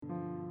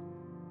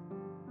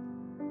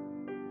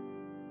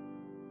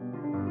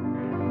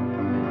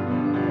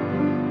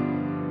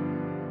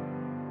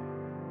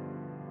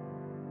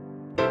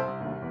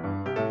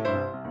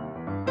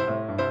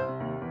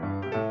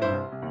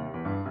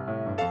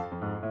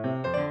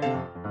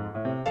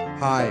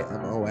Hi,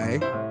 I'm OA.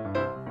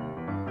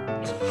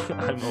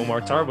 I'm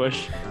Omar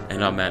Tarbush.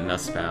 And I'm Matt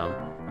Nussbaum,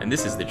 and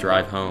this is The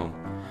Drive Home.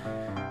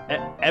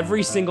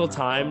 Every single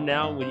time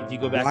now, if you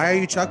go back, Why are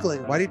you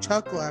chuckling? Why do you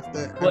chuckle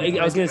after? well,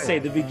 I was gonna say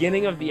the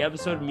beginning of the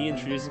episode, me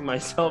introducing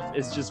myself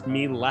is just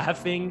me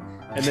laughing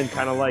and then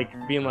kind of like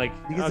being like,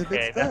 Because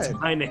okay, it's that's good.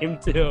 my name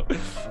too.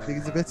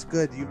 Because if it's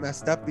good, you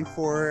messed up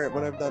before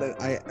when I've done it.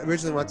 I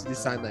originally wanted to do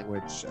sign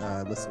language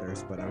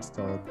listeners, but I was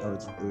told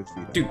it would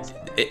feed.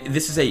 Dude,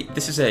 this is a.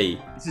 This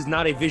is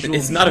not a visual.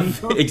 It's not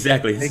medium.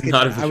 exactly. It's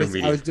not a I visual was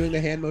medium. doing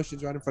the hand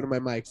motions right in front of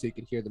my mic so you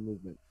could hear the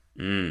movement.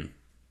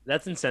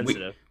 That's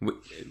insensitive.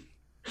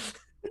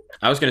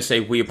 I was gonna say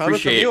we Coming from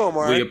appreciate you,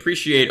 Omar. we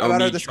appreciate How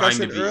about our Omid trying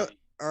to discussion be.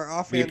 our We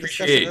offhand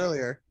appreciate- discussion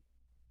earlier?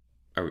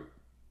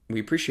 We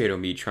appreciate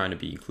Omid trying to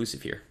be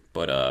inclusive here,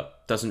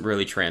 but doesn't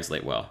really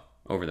translate well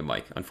over the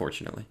mic,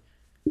 unfortunately.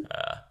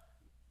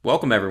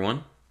 Welcome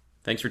everyone.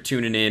 Thanks for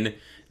tuning in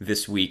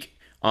this week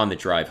on the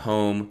drive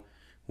home.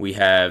 We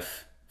have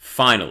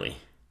finally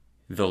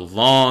the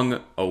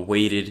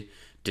long-awaited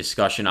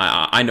discussion.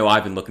 I know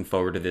I've been looking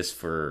forward to this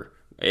for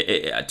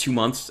 2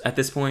 months at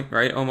this point,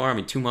 right, Omar? I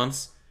mean, 2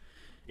 months.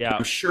 Yeah,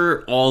 I'm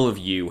sure all of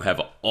you have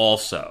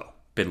also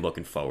been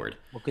looking forward.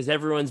 because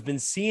everyone's been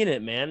seeing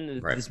it, man.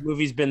 Right. This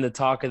movie's been the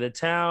talk of the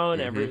town.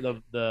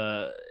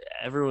 Mhm.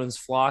 Everyone's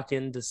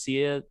flocking to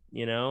see it.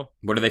 You know.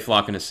 What are they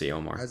flocking to see,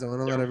 Omar? Guys, I want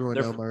to let everyone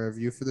they're- know my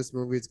review for this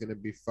movie is going to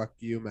be fuck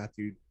you,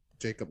 Matthew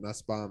Jacob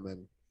Nussbaum,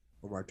 and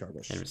Omar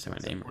Tarbush. Can't even say my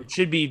name right. It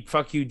should be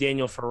fuck you,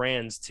 Daniel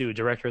Ferrans, too,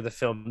 director of the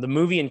film. The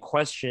movie in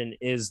question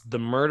is The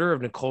Murder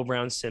of Nicole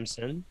Brown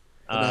Simpson.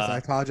 Vanessa, I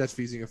apologize for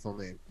using your full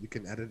name. You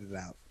can edit it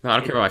out. No, I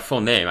don't care about my full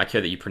name. I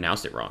care that you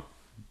pronounced it wrong,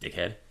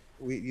 dickhead.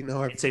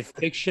 It's a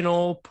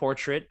fictional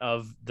portrait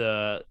of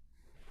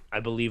I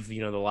believe, the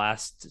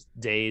last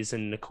days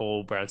in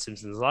Nicole Brown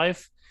Simpson's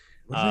life.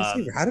 What did I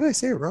say? How did I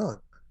say it wrong?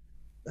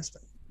 That's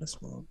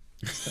wrong.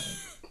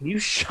 Can you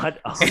shut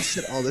up? I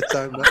say it all the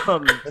time.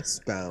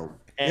 Nussbaum.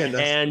 And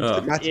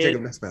Matthew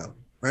Jacob Nussbaum,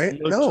 right?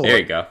 No, No. There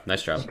you go.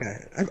 Nice job.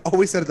 Okay. I've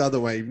always said it the other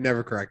way. You've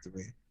never corrected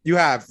me. You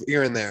have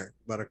here and there,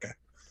 but okay.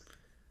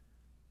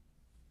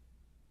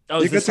 Oh,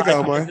 You're good to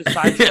go, Omar.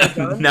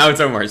 Now it's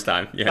Omar's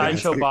time. Yeah.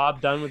 Sideshow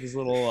Bob done with his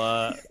little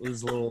All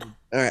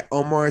right,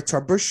 Omar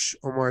Tarbush.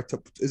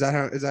 Is that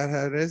how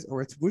it is?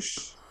 Omar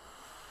Tarbush.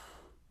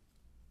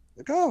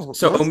 Go.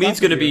 So No one's Omid's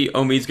stopping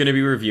you. gonna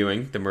be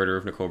reviewing The Murder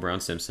of Nicole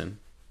Brown Simpson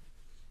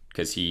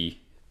because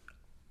he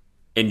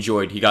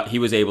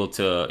was able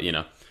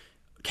to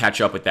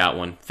catch up with that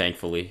one,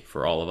 thankfully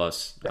for all of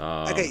us.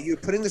 Okay, you're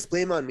putting this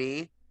blame on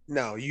me.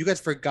 No, you guys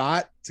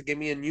forgot to give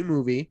me a new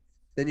movie.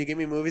 Then you gave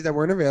me movies that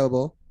weren't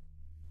available.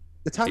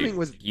 The timing dude,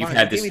 was. you've fine.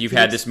 had You gave this me you've 2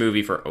 had weeks. this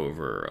movie for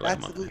over like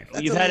a month.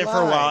 That's You've a had it for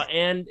a lie. while,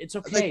 and it's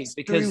Like okay 3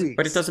 because weeks.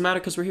 But it doesn't matter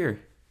because we're here.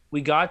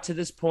 we got to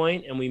this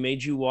point and we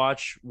made you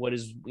watch what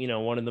is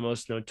one of the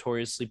most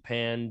notoriously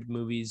panned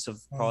movies of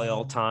probably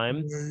all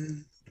time.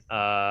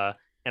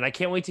 And I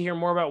can't wait to hear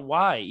more about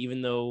why,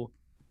 even though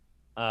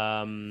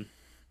I'm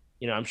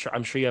sure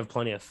you have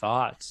plenty of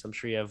thoughts. I'm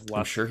sure you have lots.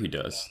 I'm sure he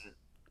does.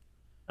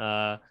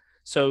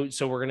 So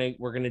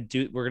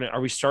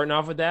are we starting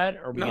off with that?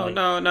 Or are we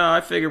No.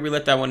 I figured we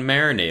let that one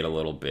marinate a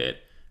little bit.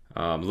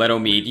 Let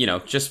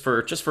Omid, just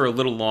for a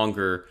little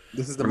longer.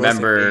 This is the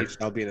remember most engaged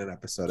I'll be in an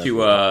episode.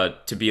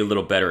 to be a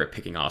little better at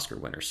picking Oscar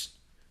winners.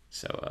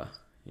 So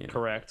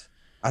Correct.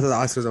 I thought the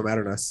Oscars don't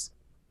matter to us.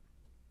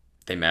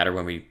 they matter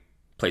when we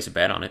place a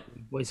bet on it.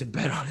 Place a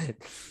bet on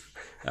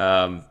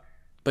it.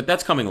 But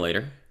that's coming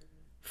later.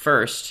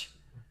 First,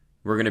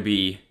 we're going to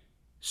be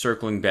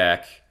circling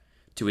back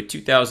to a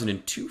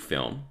 2002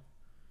 film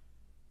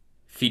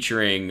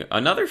featuring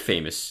another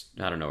famous.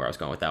 I don't know where I was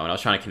going with that one. I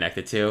was trying to connect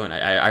it to, and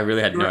I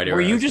really had no idea. Were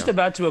where I you was just going.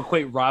 about to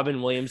equate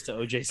Robin Williams to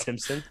O.J.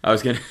 Simpson? I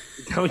was gonna.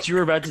 Is that what you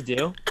were about to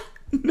do?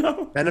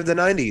 No. Men of the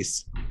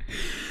 '90s.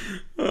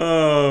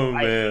 Oh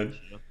man.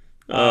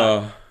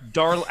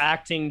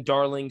 Acting,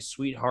 darling,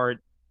 sweetheart,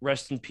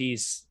 rest in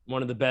peace.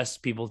 One of the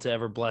best people to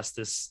ever bless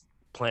this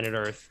planet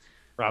Earth,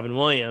 Robin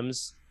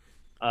Williams,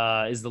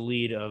 is the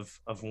lead of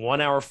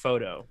 1 Hour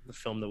Photo, the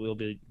film that we'll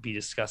be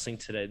discussing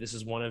today. This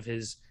is one of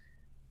his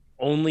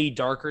only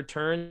darker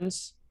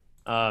turns.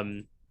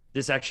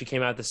 This actually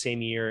came out the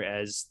same year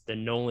as the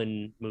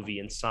Nolan movie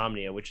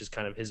Insomnia, which is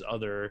kind of his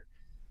other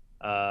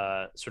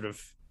sort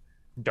of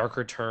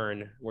darker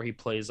turn where he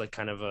plays like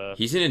kind of a.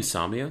 He's in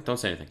Insomnia. Don't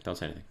say anything.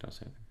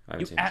 I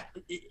haven't seen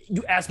it.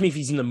 You asked me if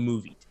he's in the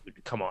movie,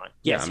 dude. Come on.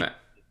 Yes. Yeah,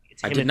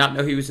 it's I him did and- not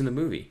know he was in the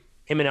movie.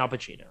 him and Al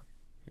Pacino.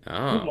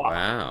 Oh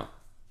wow.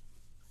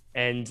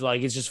 And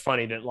like it's just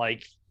funny that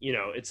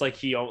it's like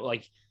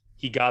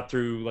he got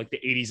through like the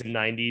 80s and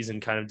 90s and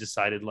kind of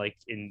decided like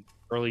in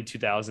early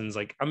 2000s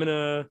like I'm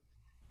gonna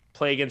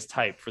play against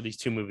type for these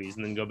 2 movies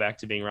and then go back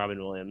to being Robin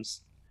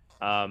Williams.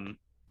 But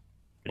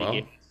he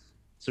gave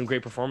some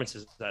great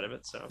performances out of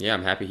it. So yeah,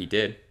 I'm happy he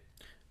did.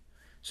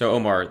 So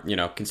Omar,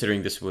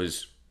 considering this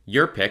was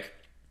your pick,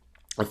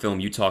 a film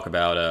you talk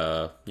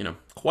about,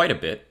 quite a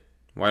bit,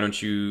 why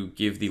don't you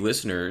give the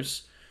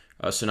listeners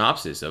a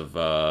synopsis of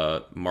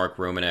Mark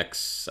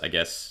Romanek's, I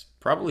guess,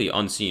 Probably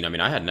unseen. I mean,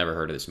 I had never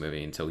heard of this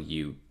movie until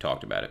you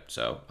talked about it,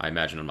 so I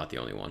imagine I'm not the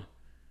only one.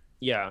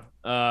 Yeah.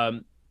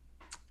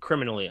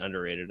 Criminally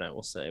underrated, I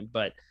will say.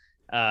 But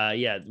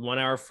yeah, 1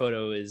 hour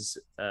photo is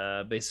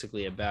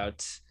basically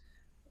about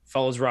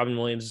follows Robin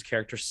Williams'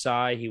 character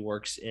Cy. He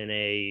works in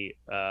a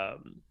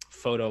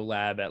photo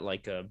lab at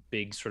like a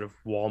big sort of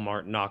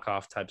Walmart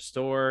knockoff type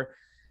store,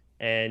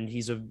 and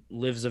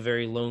lives a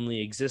very lonely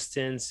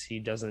existence. He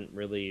doesn't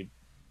really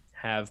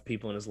have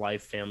people in his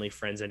life, family,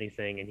 friends,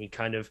 anything, and he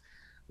kind of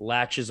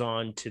latches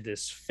on to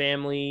this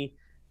family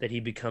that he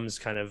becomes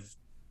kind of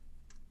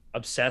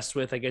obsessed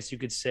with, I guess you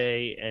could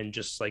say, and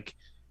just like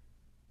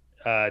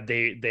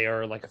they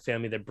are like a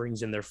family that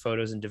brings in their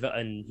photos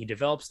and he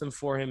develops them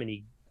for him, and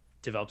he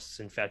develops this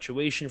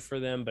infatuation for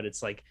them. But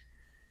it's like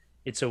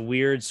it's a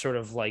weird sort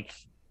of like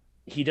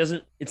he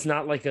doesn't. It's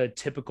not like a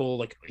typical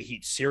like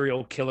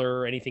serial killer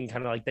or anything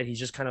kind of like that. He's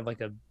just kind of like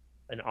an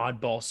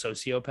oddball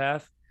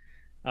sociopath.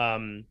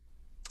 And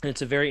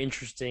it's a very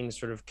interesting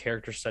sort of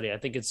character study. I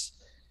think it's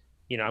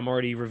I'm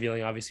already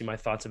revealing obviously my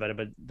thoughts about it,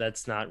 but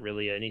that's not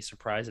really any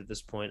surprise at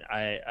this point.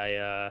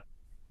 I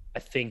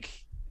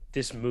think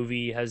this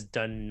movie has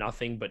done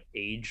nothing but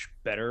age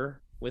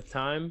better with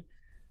time.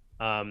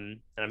 And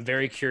I'm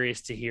very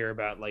curious to hear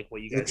about like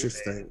what you guys say.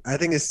 Interesting. I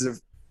think this is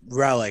a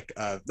relic,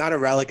 not a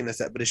relic in the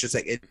set, but it's just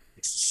like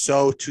it's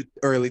so too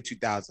early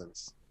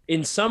 2000s.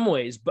 In some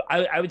ways, but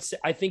I would say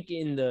I think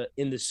in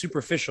the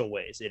superficial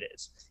ways it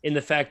is, in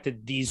the fact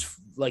that these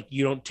like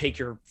you don't take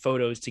your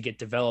photos to get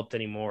developed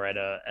anymore at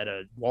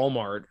a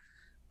Walmart.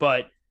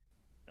 But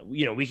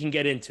we can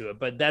get into it,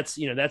 but that's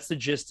the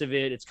gist of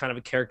it. It's kind of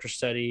a character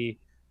study.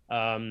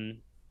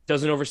 Doesn't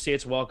overstay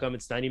its welcome.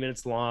 It's 90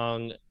 minutes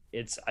long.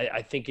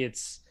 I think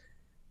it's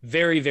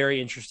very,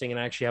 very interesting, and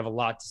I actually have a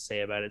lot to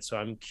say about it. So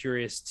I'm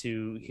curious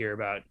to hear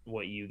about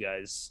what you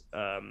guys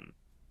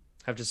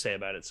have to say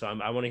about it. So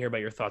I want to hear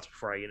about your thoughts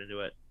before I get into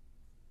it.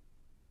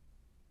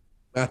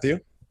 Matthew?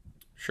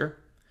 Sure.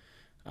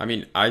 I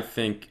mean, I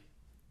think,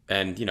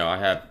 and I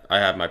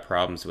have my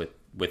problems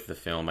with the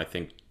film. I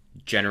think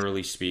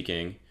generally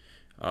speaking,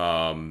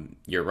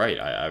 you're right.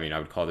 I mean, I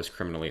would call this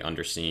criminally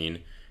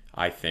underseen.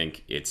 I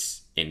think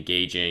it's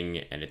engaging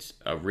and it's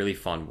a really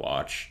fun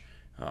watch.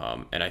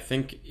 And I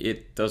think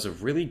it does a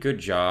really good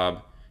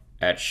job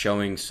at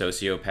showing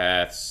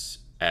sociopaths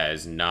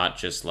as not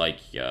just like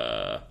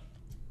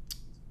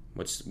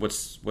what's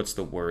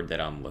the word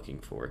that I'm looking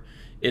for?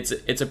 It's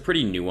a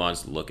pretty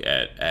nuanced look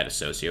at a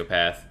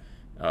sociopath.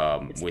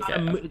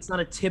 It's not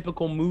a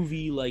typical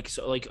movie like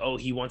oh,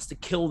 he wants to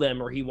kill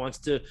them or he wants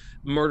to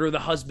murder the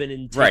husband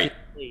and take right,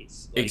 his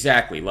place.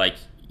 exactly, like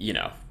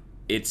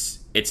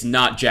it's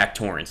not Jack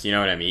Torrance, you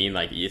know what I mean?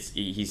 Like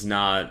he's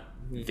not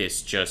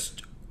this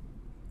just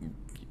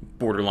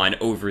borderline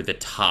over the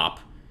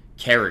top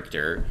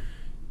character.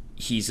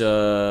 He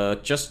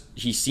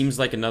seems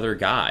like another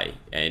guy,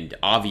 and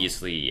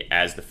obviously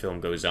as the film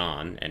goes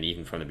on and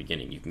even from the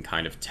beginning you can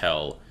kind of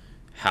tell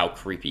how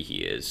creepy he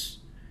is.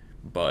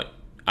 But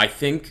I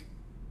think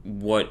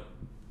how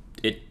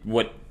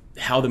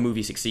the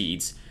movie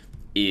succeeds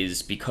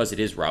is because it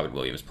is Robin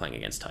Williams playing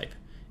against type.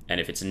 And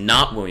if it's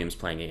not Williams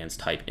playing against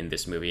type in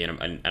this movie,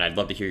 and I'd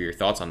love to hear your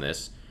thoughts on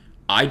this,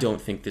 I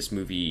don't think this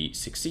movie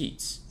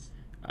succeeds.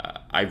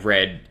 I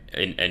read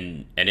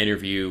an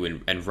interview,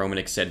 and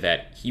Romanek said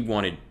that he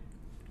wanted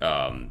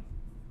Jack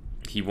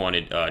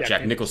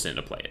Nicholson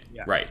to play it,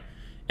 Yeah. right?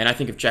 And I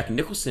think if Jack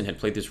Nicholson had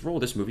played this role,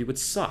 this movie would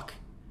suck.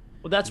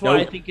 Well, that's why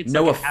I think it's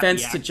no like a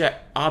offense happy to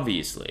Jack,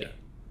 obviously, Yeah.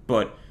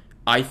 but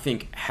I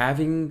think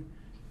having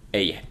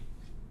a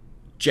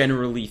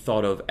generally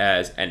thought of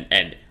as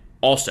and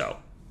also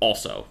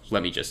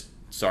let me just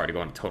sorry to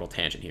go on a total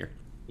tangent here.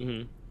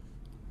 Mm-hmm.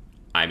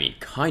 I mean,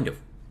 kind of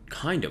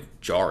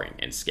jarring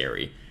and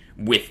scary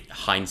with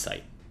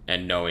hindsight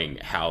and knowing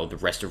how the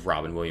rest of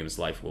Robin Williams'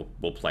 life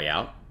will play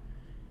out.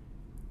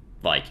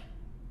 Like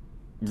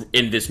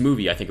in this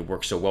movie, I think it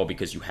works so well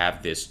because you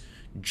have this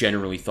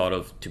generally thought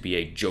of to be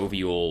a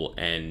jovial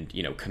and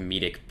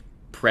comedic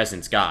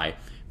presence guy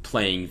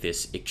playing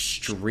this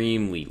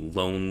extremely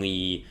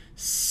lonely,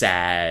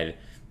 sad,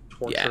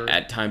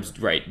 at times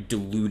right,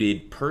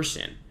 deluded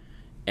person.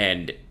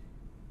 And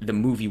the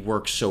movie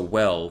works so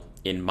well,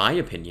 in my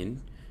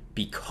opinion,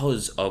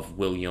 because of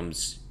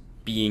Williams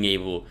being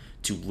able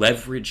to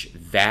leverage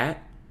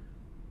that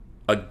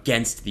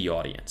against the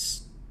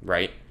audience,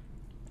 right?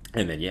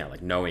 And then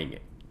like knowing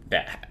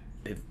that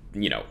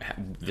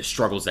the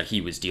struggles that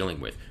he was dealing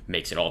with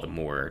makes it all the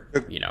more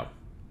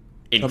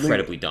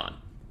incredibly done.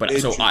 But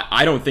so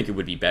I don't think it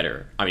would be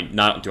better. I mean,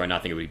 do I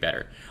not think it would be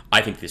better?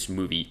 I think this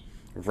movie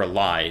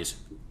relies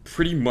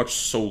pretty much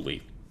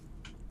solely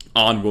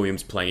on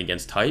Williams playing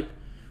against type,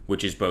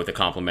 which is both a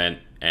compliment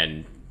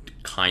and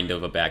kind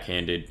of a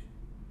backhanded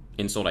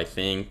insult, I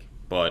think,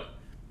 but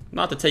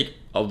not to take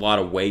a lot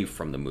away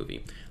from the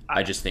movie.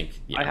 I just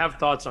think I have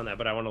thoughts on that,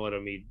 but I want to let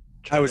Omid.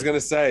 I was gonna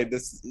say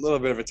this is a little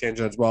bit of a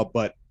tangent as well,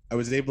 but I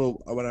was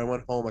able when I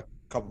went home a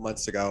couple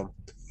months ago,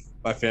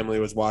 my family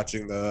was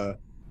watching the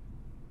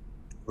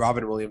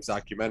Robin Williams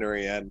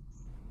documentary, and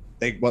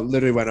they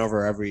literally went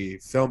over every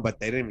film, but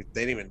they didn't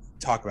even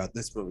talk about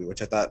this movie,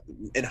 which I thought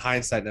in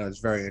hindsight now is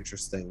very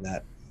interesting.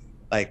 That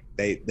like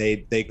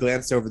they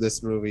glanced over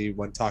this movie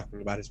when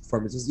talking about his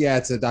performances. Yeah,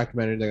 it's a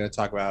documentary. They're going to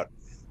talk about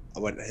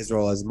when his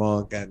role as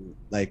Monk and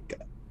like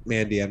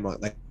Mandy and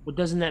Monk, like Well,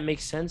 doesn't that make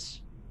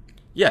sense?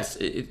 Yes,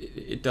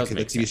 it does the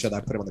make TV sense. show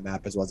that put him on the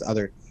map as well as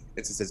other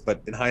instances.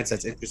 But in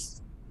hindsight,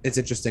 it's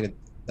interesting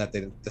that they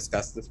didn't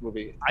discuss this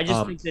movie. I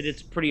just think that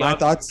it's pretty My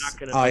obvious you're thoughts. not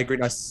gonna I like. agree.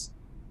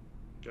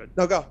 Good.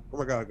 No, go. Oh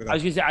my god, I go.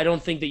 was gonna say I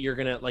don't think that you're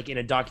gonna like in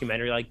a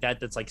documentary like that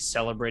that's like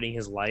celebrating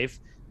his life.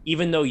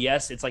 Even though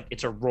yes, it's like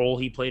it's a role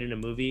he played in a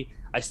movie.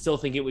 I still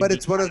think it would But be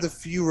it's one of the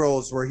few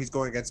roles where he's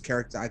going against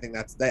character. I think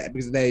that's that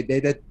because they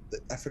did.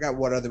 I forgot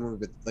what other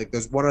movie, but like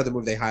there's one other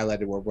movie they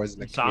highlighted where it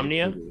wasn't a comedic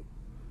Insomnia. movie.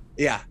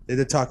 Yeah, they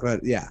did talk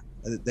about. Yeah,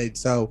 they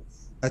so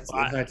that's in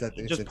hindsight. I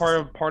think Just it's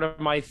part of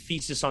my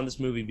thesis on this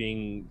movie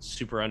being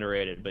super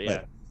underrated. But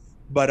yeah,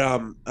 but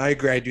I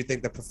agree. I do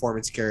think the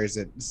performance carries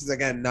it. This is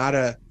again not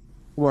a.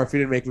 Or if you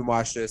didn't make me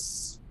watch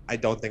this, I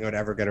don't think I would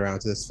ever get around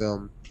to this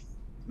film.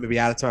 Maybe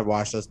add it to my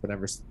watch list, but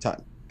never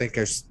think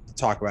there's to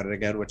talk about it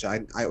again. Which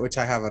I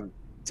have a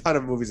ton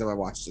of movies on my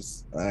watch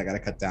list that I got to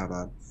cut down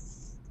on.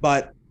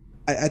 But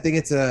I think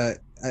I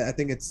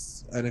think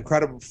it's an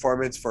incredible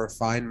performance for a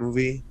fine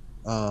movie.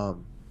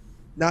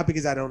 Not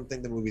because I don't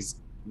think the movie's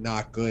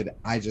not good.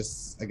 I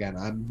just again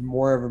I'm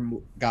more of a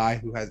guy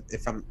who has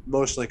if I'm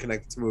emotionally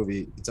connected to a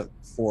movie, it's a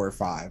 4 or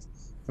 5.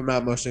 If I'm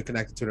not emotionally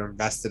connected to it or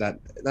invested at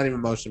not even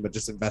emotion, but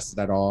just invested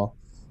at all,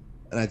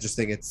 and I just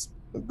think it's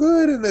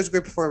good and there's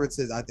great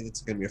performances. I think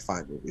it's going to be a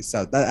fine movie.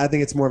 So I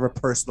think it's more of a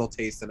personal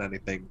taste than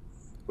anything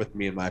with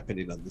me, in my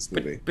opinion, on this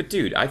movie. But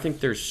dude, I think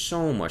there's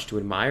so much to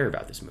admire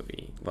about this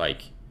movie.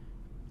 Like,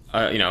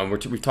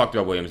 we've talked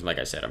about Williams, and like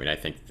I said, I mean, I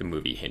think the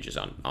movie hinges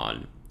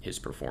on his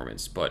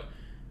performance, but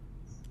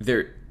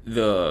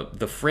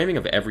the framing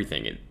of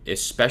everything,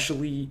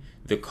 especially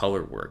the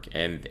color work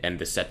and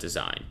the set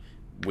design,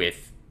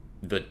 with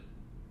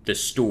the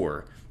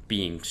store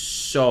being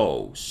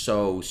so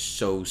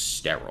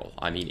sterile.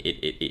 I mean,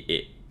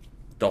 it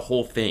the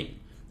whole thing.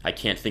 I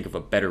can't think of a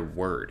better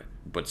word,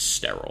 but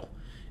sterile.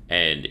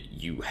 And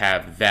you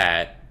have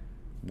that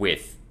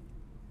with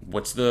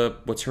what's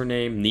her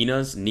name?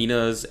 Nina's,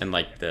 and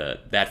like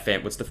that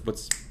fam. What's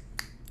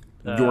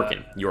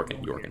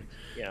Yorkin.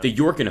 yeah. The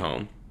Yorkin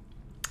home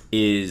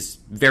is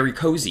very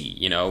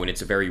cozy, and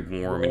it's a very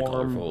warm and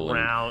colorful,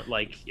 brown,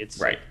 like it's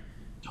right.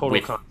 Total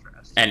With,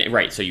 contrast. and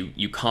right, so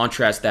you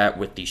contrast that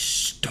with the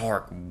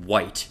stark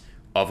white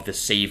of the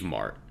Save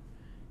Mart,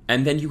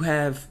 and then you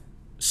have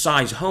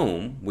Cy's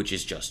home, which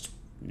is just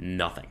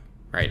nothing.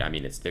 Right? I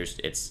mean,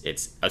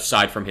 it's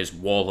aside from his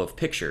wall of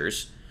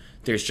pictures,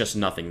 there's just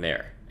nothing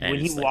there. And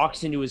when he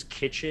walks into his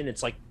kitchen,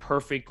 it's like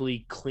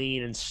perfectly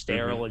clean and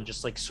sterile and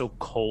just like so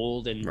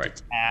cold and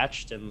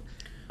detached. And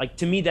like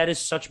to me, that is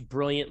such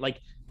brilliant.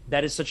 Like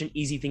that is such an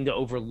easy thing to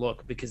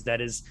overlook because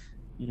that is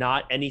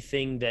not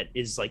anything that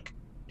is like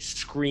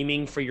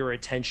screaming for your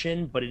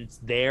attention, but it's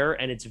there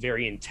and it's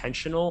very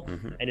intentional.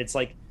 And it's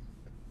like,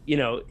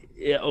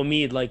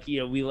 Omid, like,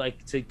 we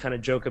like to kind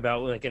of joke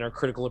about like in our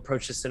critical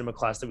approach to cinema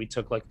class that we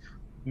took, like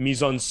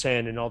mise en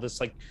scène and all this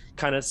like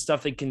kind of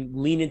stuff that can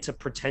lean into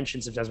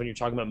pretension sometimes when you're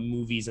talking about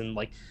movies and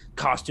like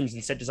costumes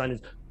and set design.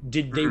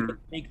 Did they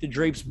make the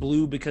drapes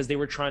blue because they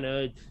were trying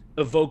to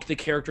evoke the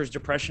character's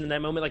depression in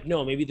that moment? Like,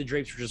 no, maybe the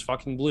drapes were just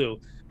fucking blue.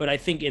 But I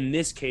think in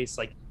this case,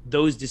 like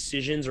those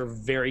decisions are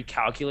very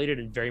calculated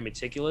and very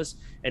meticulous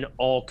and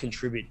all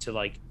contribute to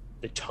like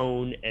the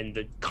tone and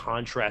the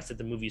contrast that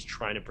the movie is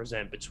trying to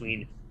present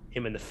between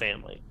him and the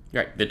family.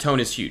 Right, the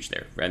tone is huge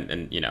there,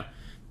 and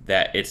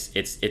that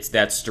it's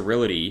that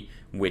sterility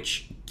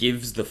which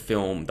gives the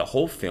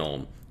whole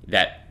film,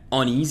 that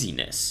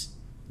uneasiness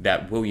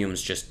that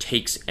Williams just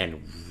takes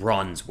and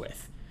runs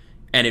with,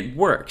 and it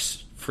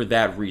works for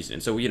that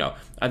reason. So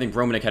I think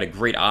Romanek had a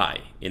great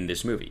eye in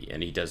this movie,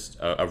 and he does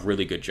a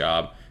really good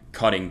job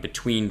cutting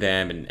between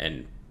them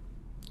and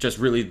just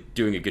really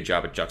doing a good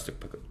job at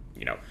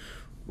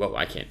well,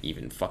 I can't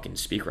even fucking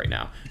speak right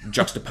now.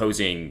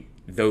 Juxtaposing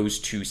those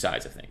two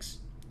sides of things.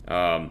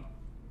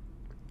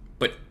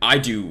 But I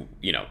do,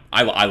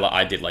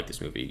 I did like this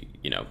movie,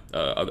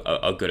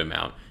 a good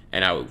amount,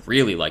 and I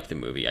really liked the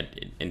movie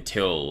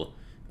until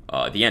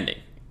the ending,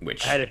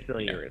 which I had a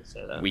feeling you were going to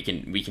say that. We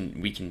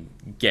can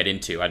get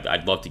into.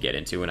 I'd love to get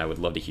into, and I would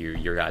love to hear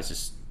your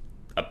guys'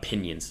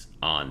 opinions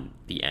on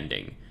the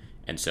ending.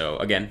 And so,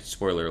 again,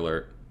 spoiler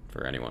alert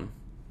for anyone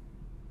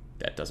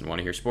that doesn't want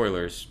to hear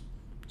spoilers.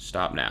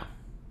 Stop now.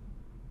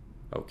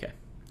 Okay.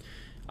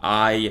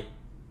 I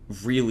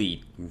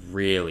really,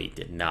 really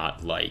did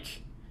not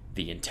like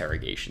the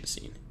interrogation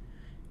scene.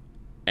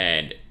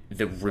 And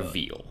the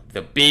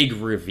big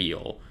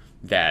reveal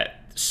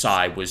that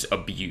Cy was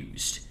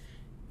abused.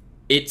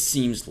 It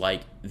seems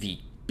like the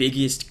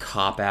biggest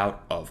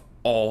cop-out of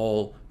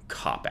all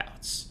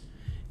cop-outs.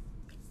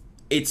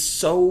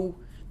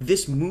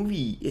 This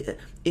movie,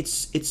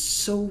 it's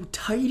so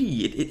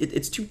tidy.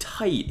 It's too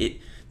tight.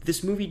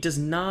 This movie does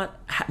not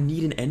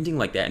need an ending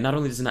like that. And not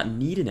only does it not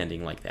need an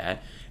ending like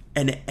that,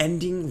 an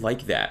ending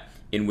like that,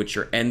 in which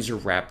your ends are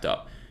wrapped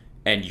up,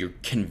 and you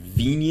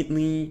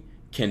conveniently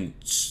can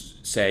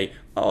say,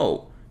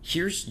 "Oh,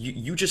 here's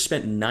you just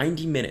spent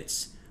 90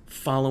 minutes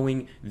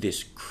following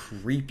this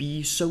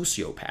creepy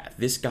sociopath,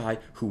 this guy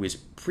who is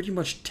pretty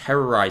much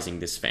terrorizing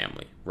this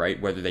family, right?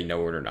 Whether they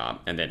know it or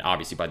not, and then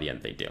obviously by the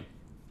end they do."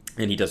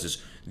 And he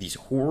does these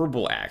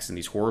horrible acts and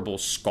these horrible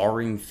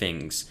scarring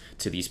things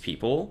to these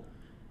people,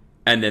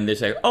 and then they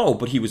say, "Oh,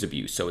 but he was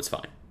abused, so it's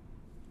fine."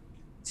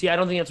 See, I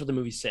don't think that's what the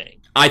movie's saying.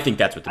 I think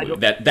that's what the I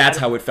movie don't. that's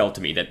how it felt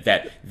to me.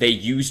 That they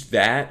used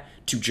that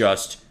to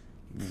just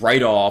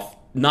write off,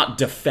 not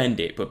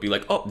defend it, but be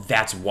like, "Oh,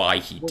 that's why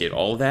he did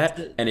all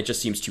that," and it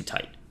just seems too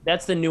tight.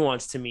 That's the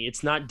nuance to me.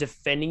 It's not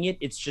defending it.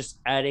 It's just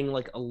adding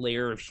like a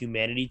layer of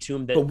humanity to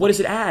him. But That what like does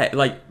it add?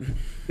 Like,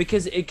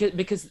 because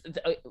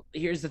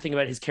here's the thing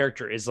about his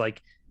character is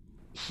like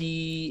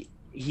he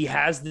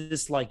has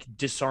this like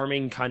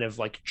disarming kind of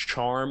like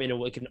charm in a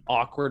like an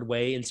awkward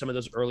way in some of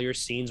those earlier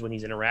scenes when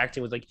he's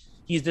interacting with like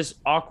he's this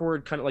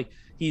awkward kind of like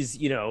he's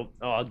oh,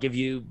 I'll give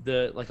you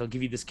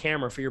this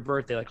camera for your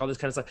birthday, like all this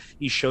kind of stuff.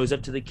 He shows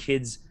up to the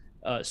kids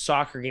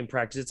soccer game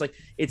practice. It's like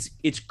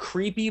it's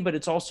creepy, but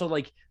it's also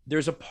like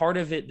there's a part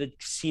of it that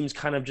seems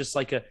kind of just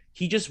like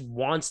he just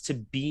wants to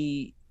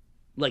be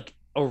like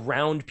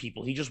around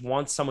people. He just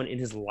wants someone in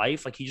his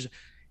life. Like he just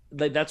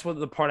like that's what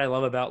the part I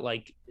love about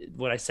like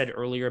what I said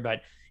earlier about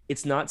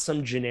it's not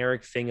some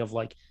generic thing of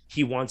like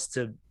he wants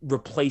to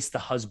replace the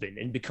husband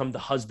and become the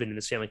husband in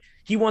this family.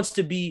 He wants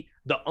to be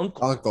the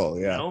uncle. Uncle,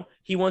 yeah.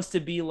 He wants to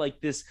be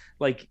like this,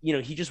 like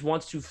he just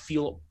wants to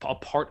feel a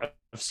part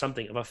of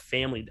something, of a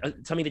family,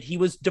 something that he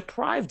was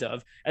deprived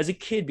of as a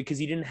kid because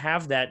he didn't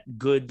have that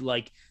good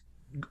like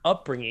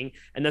upbringing.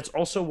 And that's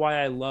also why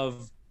I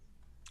love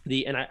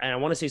and I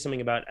want to say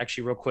something about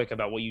actually real quick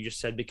about what you just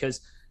said,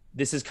 because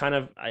this is kind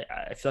of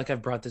I feel like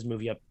I've brought this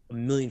movie up a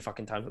million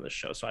fucking times on this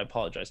show, so I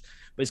apologize.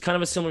 But it's kind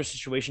of a similar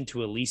situation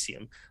to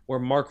Elysium, where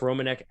Mark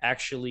Romanek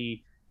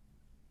actually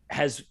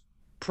has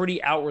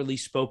pretty outwardly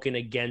spoken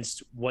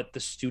against what the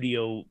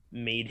studio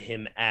made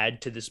him add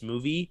to this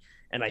movie,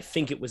 and I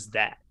think it was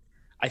that.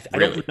 I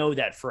really? don't know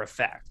that for a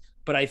fact,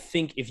 but I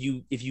think if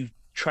you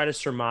try to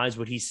surmise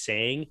what he's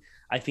saying,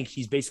 I think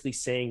he's basically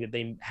saying that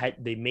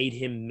they made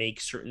him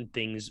make certain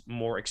things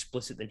more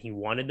explicit than he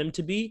wanted them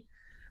to be.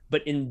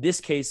 But in this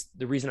case,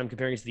 the reason I'm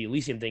comparing it to the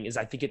Elysium thing is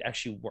I think it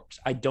actually works.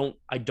 I don't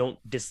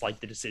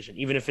dislike the decision,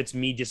 even if it's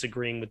me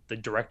disagreeing with the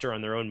director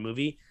on their own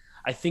movie.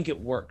 I think it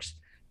works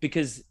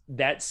because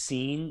that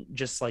scene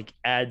just like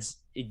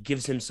it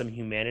gives him some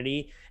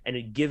humanity, and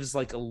it gives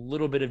like a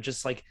little bit of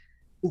just like,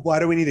 Why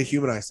do we need to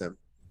humanize him?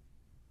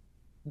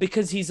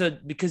 because he's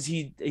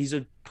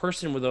a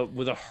person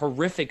with a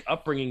horrific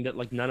upbringing that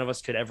like none of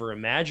us could ever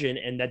imagine,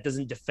 and that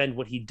doesn't defend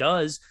what he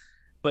does,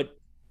 but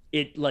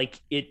it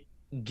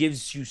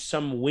gives you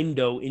some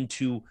window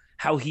into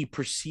how he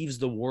perceives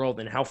the world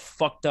and how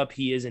fucked up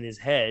he is in his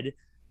head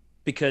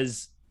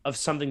because of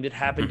something that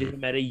happened to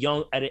him at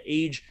an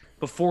age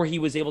before he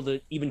was able to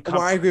even come.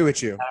 Well, I agree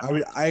with you.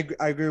 I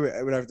agree with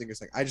everything you're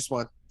saying. I just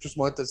want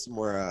this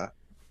more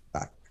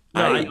back.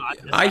 No,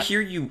 I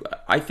hear you.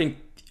 I think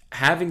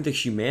having the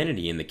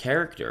humanity in the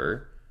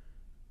character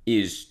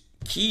is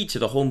key to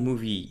the whole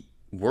movie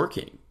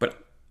working.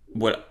 But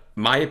what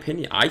my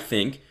opinion, I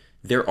think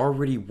there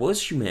already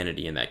was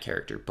humanity in that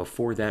character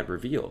before that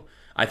reveal.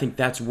 I think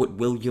that's what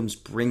Williams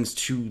brings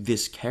to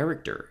this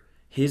character.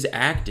 His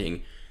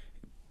acting,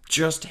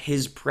 just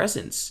his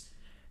presence,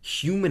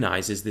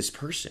 humanizes this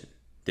person,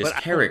 this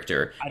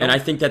character. And I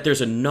think that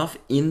there's enough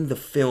in the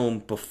film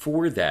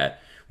before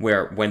that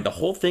where when the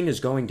whole thing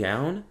is going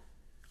down,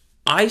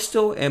 I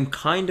still am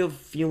kind of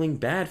feeling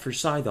bad for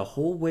Sai the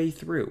whole way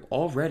through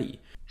already.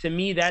 To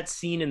me, that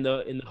scene in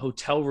the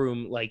hotel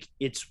room, like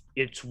it's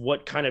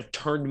what kind of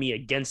turned me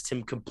against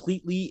him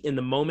completely in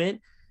the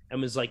moment,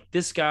 and was like,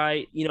 this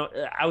guy,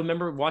 I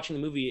remember watching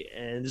the movie,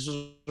 and this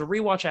was a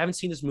rewatch. I haven't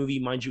seen this movie,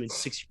 mind you, in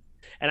 6 years,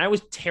 and I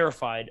was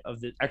terrified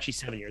of actually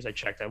 7 years. I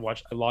checked. I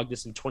logged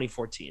this in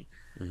 2014.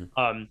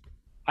 Mm-hmm.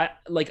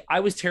 I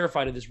was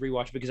terrified of this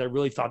rewatch because I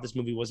really thought this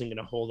movie wasn't going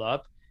to hold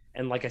up,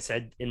 and like I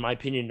said, in my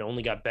opinion, it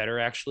only got better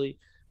actually.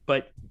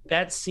 But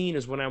that scene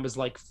is when I was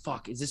like,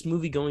 fuck, is this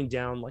movie going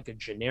down like a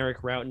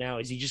generic route now?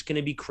 Is he just going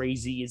to be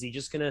crazy? Is he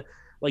just going to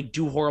like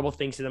do horrible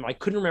things to them? I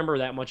couldn't remember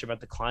that much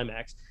about the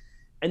climax.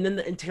 And then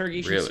the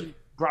interrogation scene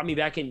brought me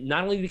back in,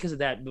 not only because of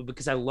that, but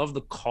because I love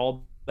the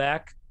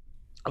callback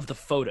of the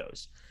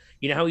photos.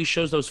 You know how he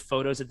shows those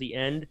photos at the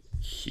end?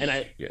 And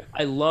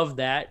I love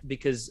that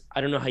because I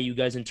don't know how you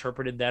guys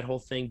interpreted that whole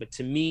thing, but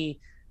to me,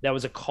 that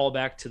was a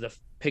callback to the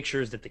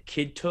pictures that the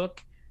kid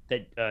took,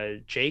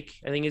 that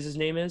Jake, I think is his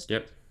name is.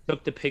 Yep.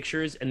 Took the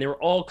pictures, and they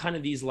were all kind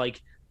of these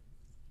like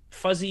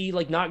fuzzy,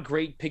 like not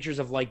great pictures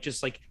of like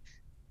just like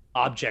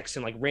objects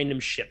and like random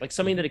shit, like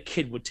something that a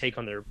kid would take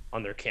on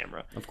their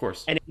camera. Of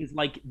course. And it was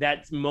like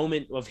that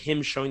moment of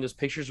him showing those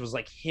pictures was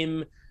like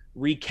him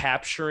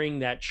recapturing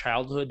that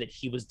childhood that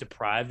he was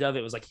deprived of.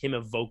 It was like him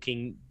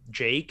evoking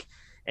Jake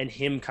and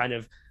him kind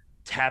of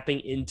tapping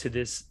into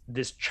this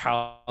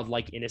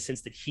childlike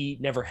innocence that he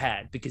never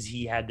had, because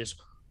he had this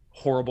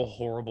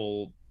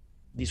horrible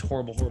these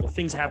horrible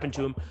things happen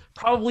to him,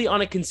 probably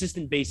on a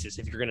consistent basis,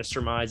 if you're going to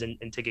surmise and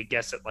take a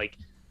guess at like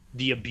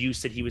the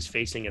abuse that he was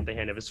facing at the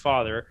hand of his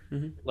father.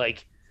 Mhm.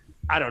 Like,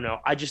 I don't know,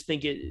 I just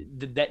think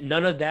that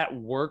none of that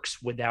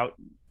works without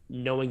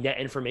knowing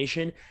that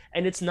information.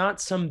 And it's not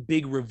some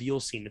big reveal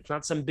scene, it's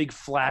not some big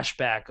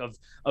flashback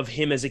of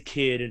him as a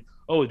kid, and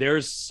oh,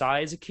 there's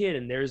Cy as a kid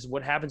and there's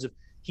what happens.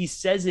 He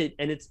says it,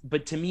 and it's,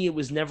 but to me it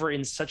was never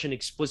in such an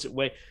explicit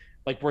way,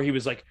 like where he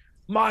was like,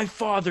 my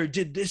father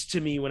did this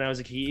to me when I was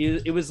a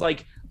kid. It was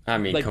I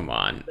mean, like come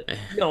on.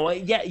 no,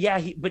 yeah,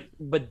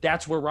 but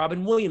that's where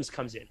Robin Williams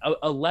comes in.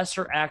 A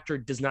lesser actor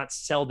does not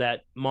sell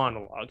that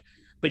monologue,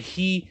 but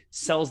he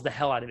sells the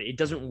hell out of it. It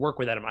doesn't work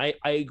without him.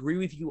 I agree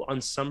with you on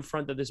some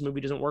front that this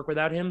movie doesn't work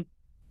without him.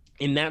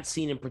 In that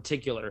scene in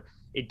particular,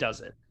 it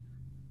doesn't,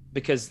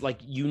 because like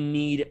you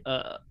need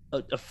a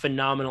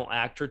phenomenal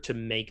actor to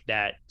make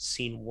that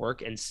scene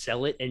work and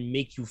sell it and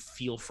make you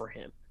feel for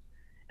him.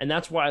 And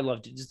that's why I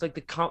loved it. Just like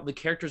the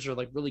characters are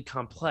like really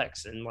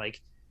complex, and like,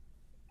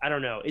 I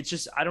don't know. It's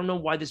just, I don't know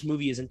why this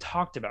movie isn't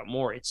talked about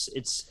more.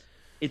 It's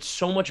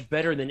so much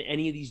better than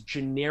any of these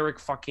generic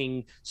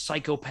fucking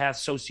psychopath,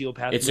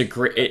 sociopath. It's a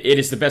great. It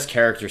is the best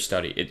character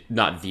study. It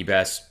not the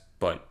best,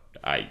 but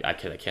I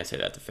can't say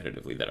that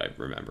definitively that I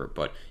remember.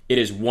 But it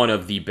is one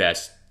of the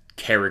best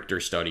character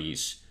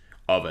studies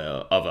of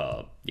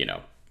a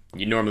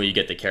you normally you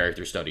get the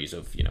character studies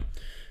of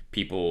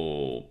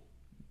people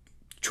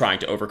trying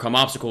to overcome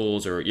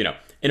obstacles or in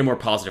a more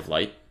positive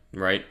light,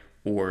 right?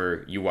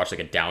 Or you watch like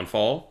a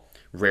downfall.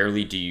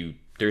 Rarely do you.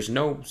 There's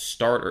no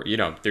start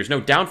or there's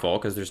no downfall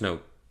because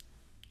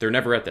they're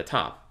never at the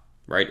top,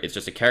 right? It's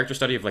just a character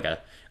study of like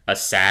a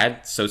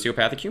sad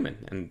sociopathic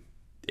human, and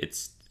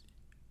it's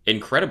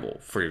incredible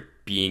for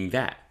being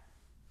that.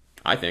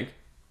 I think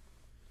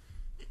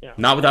Yeah.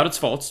 not without its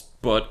faults,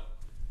 but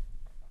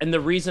And the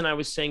reason I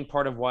was saying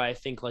part of why I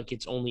think like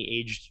it's only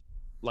aged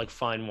like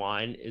fine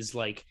wine is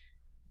like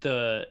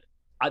the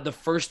the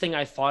first thing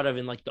I thought of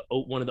in like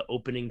one of the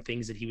opening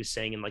things that he was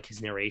saying in like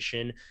his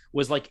narration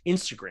was like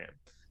Instagram.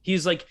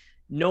 He's like,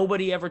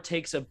 nobody ever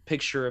takes a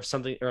picture of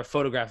something or a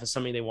photograph of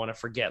something they want to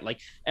forget. Like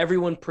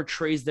everyone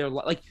portrays their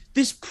like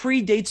this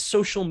predates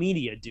social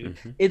media, dude.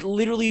 Mhm. It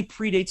literally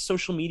predates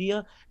social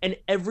media, and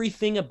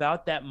everything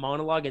about that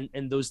monologue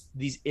and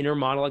these inner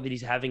monologue that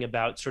he's having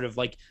about sort of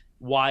like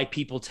why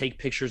people take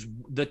pictures,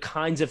 the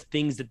kinds of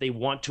things that they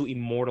want to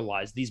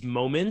immortalize, these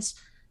moments.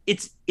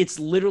 It's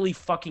literally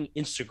fucking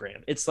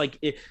Instagram. It's like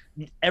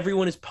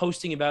everyone is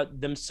posting about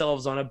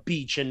themselves on a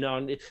beach and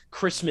on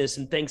Christmas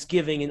and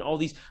Thanksgiving and all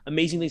these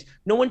amazing things.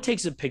 No one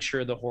takes a picture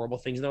of the horrible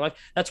things in their life.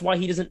 That's why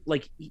he doesn't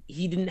like,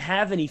 he didn't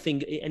have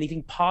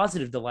anything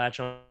positive to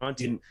latch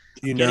onto. You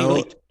Getting know,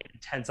 really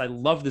intense. I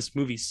love this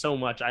movie so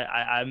much.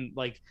 I'm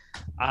like,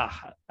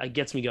 it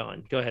gets me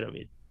going. Go ahead,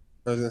 Omid.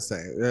 I was gonna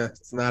say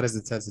it's not as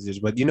intense as yours,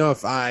 but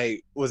if I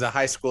was a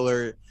high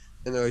schooler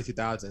in the early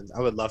 2000s, I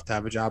would love to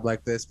have a job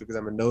like this because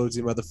I'm a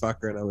nosy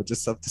motherfucker and I would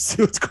just love to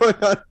see what's going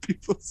on in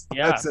people's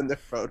lives and their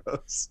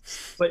photos.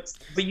 But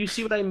you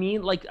see what I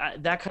mean? Like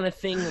that kind of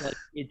thing. Like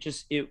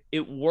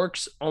it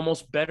works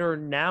almost better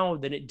now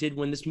than it did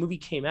when this movie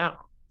came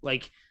out.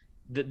 Like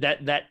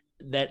that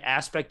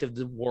aspect of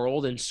the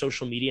world and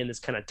social media and this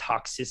kind of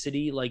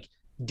toxicity like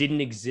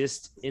didn't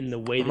exist in the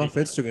way I'm that off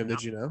Instagram.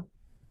 Did you know?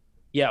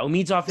 Yeah,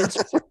 Omid's off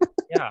Instagram.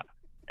 Yeah,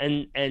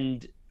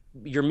 and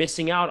you're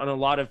missing out on a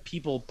lot of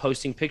people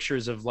posting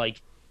pictures of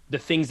like the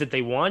things that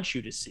they want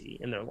you to see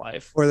in their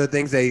life, or the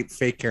things they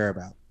fake care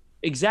about.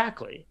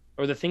 Exactly,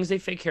 or the things they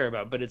fake care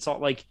about. But it's all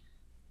like,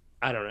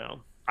 I don't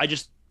know. I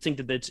just think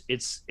that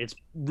it's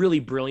really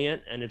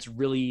brilliant and it's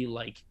really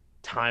like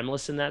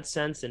timeless in that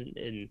sense,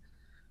 and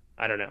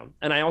I don't know.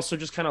 And I also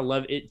just kind of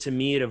love it. To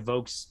me, it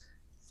evokes.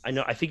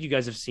 I think you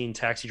guys have seen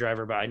Taxi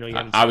Driver, but I know you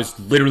haven't. I was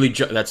literally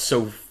that's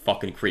so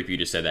fucking creepy you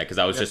just said that, because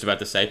I was just about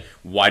to say,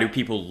 why do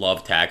people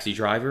love Taxi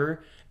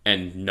Driver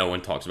and no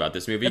one talks about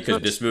this movie?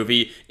 Because this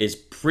movie is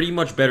pretty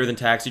much better than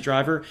Taxi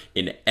Driver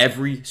in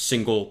every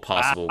single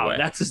possible way.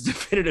 That's a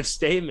definitive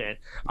statement.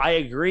 I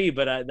agree,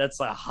 but that's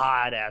a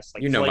hot ass.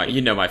 Like,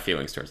 my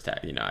feelings towards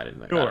Taxi. I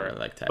didn't sure. I don't really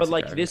like Taxi But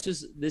like Driver.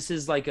 this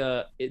is like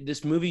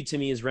this movie to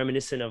me is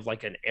reminiscent of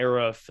like an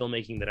era of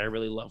filmmaking that I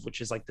really love, which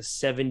is like the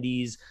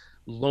 70s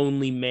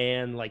Lonely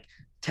Man, like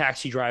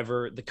Taxi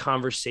Driver, The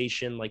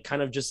Conversation, like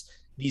kind of just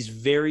these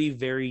very,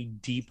 very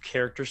deep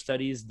character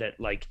studies that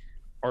like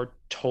are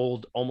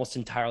told almost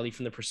entirely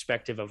from the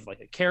perspective of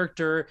like a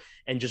character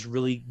and just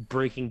really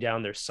breaking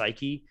down their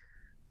psyche.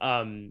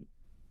 Also,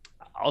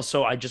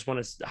 I just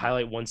want to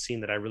highlight one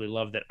scene that I really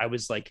love that I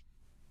was like,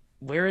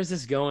 where is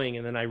this going?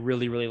 And then I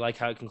really, really like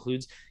how it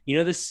concludes. You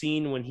know, the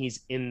scene when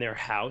he's in their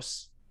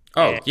house.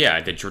 Oh,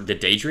 yeah, the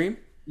daydream?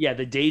 Yeah,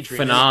 the daydream.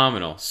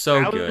 Phenomenal. So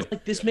I was good.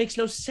 like, this makes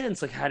no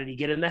sense. Like, how did he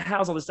get in the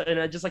house? All this stuff, and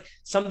I just like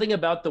something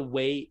about the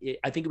way.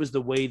 I think it was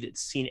the way that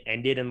scene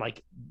ended, and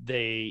like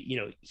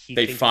he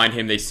They thinks, find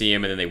him, they see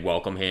him, and then they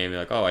welcome him.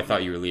 They're like, "Oh, I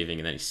thought you were leaving,"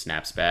 and then he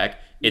snaps back.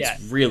 yeah,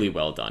 It's really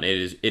well done. It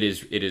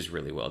is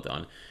really well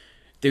done,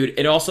 dude.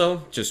 It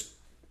also just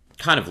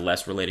kind of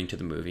less relating to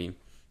the movie,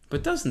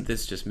 but doesn't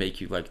this just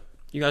make you like?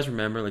 You guys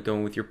remember like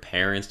going with your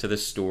parents to the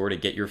store to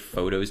get your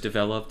photos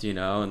developed,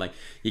 and like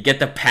you get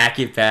the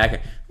packet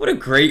back. What a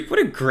great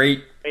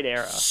great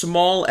era.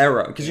 small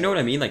era, because you know what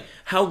I mean. Like,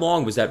 how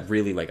long was that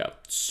really like a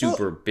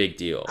super big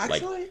deal?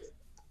 Actually,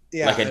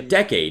 Like a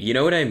decade. You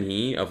know what I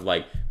mean? Of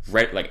like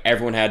like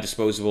everyone had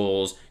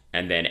disposables,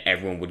 and then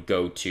everyone would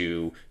go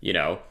to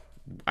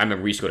I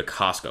remember we used to go to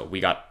Costco. We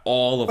got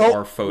all of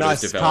our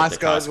photos developed at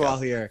Costco Costco. as well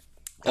here.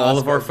 All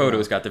of Costco our as well.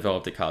 photos got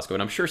developed at Costco,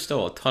 and I'm sure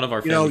still a ton of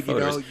our You know, family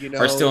photos you know,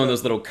 are still in the-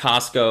 those little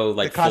Costco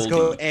like The Costco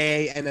foldy.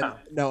 A, and then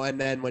and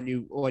then when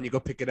you go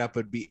pick it up,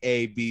 it'd be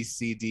A, B,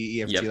 C, D,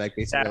 E, F, G, Yep. like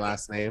basically your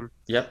last name.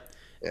 Yep.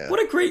 Yeah.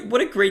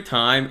 What a great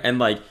time, and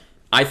like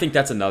I think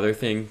that's another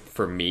thing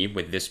for me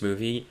with this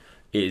movie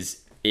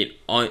is it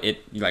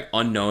like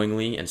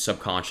unknowingly and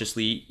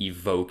subconsciously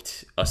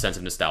evoked a sense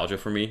of nostalgia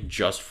for me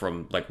just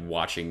from like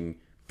watching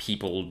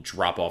people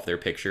drop off their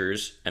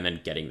pictures and then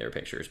getting their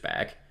pictures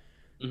back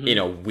in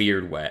a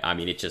weird way. I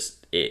mean,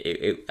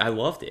 I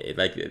loved it.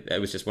 Like it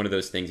was just one of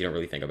those things you don't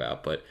really think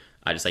about, but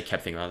I just like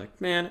kept thinking about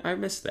like, man, I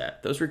missed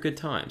that. Those were good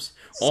times.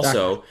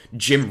 Also,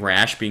 Jim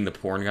Rash being the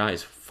porn guy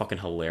is fucking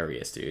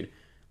hilarious, dude.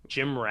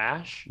 Jim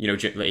Rash.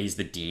 He's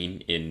the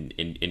dean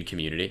in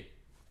Community.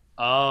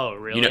 Oh,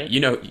 really?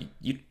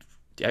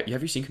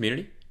 Have you seen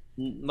Community?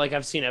 Like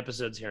I've seen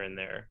episodes here and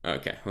there.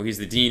 Okay, well he's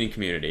the dean in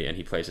Community, and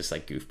he plays this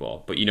like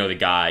goofball. But the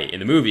guy in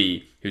the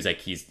movie who's like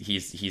he's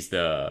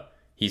the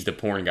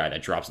porn guy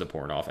that drops the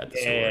porn off at the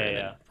store. And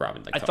then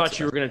Robin like. I thought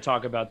you were going to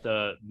talk about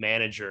the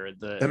manager.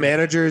 The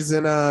manager's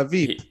in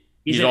Veep.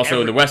 He's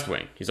also in the West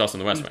Wing. He's also in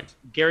the West Wing.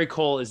 Gary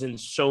Cole is in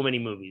so many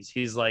movies.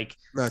 He's like.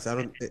 No, I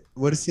don't.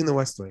 What is he in the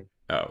West Wing?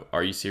 Oh,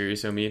 are you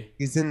serious, Omid?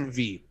 He's in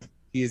Veep.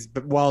 He is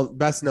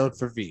best known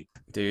for Veep.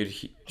 Dude,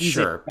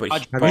 sure, but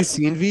have you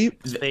seen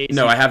Veep?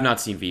 No, I have not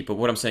seen Veep. But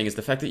what I'm saying is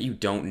the fact that you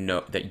don't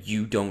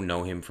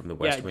know him from the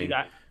West Wing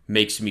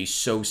makes me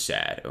so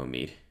sad,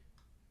 Omid.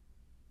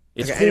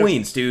 It's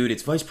Hoynes, dude.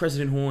 It's Vice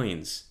President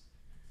Hoynes.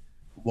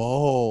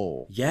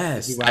 Whoa.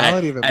 Yes. The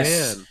duality of a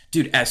man.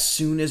 Dude, as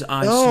soon as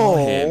I saw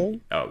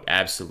him, oh,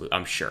 absolutely.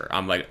 I'm sure.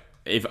 I'm like,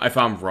 if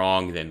I'm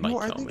wrong, then like kill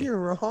me. I think you're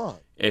wrong.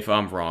 If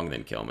I'm wrong,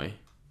 then kill me.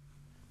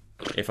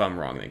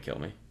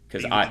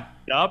 Because Are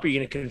you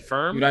gonna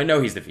confirm? Dude, I know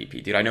he's the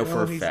VP. Dude, I know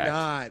for a he's fact.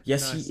 Not.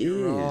 Yes, he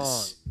is.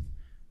 Wrong.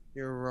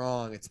 You're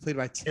wrong. It's played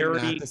by Tim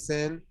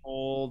Matheson.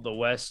 The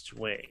West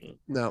Wing.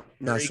 No,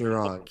 you're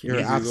wrong. You're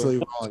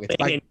absolutely wrong. It's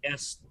by...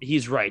 Yes,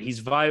 he's right. He's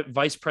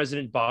Vice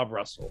President Bob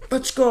Russell.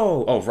 Let's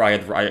go. Oh,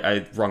 right. I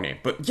had wrong name.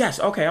 But yes,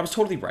 okay, I was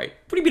totally right.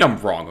 What do you mean I'm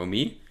wrong,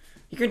 Omid?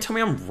 You gonna tell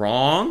me I'm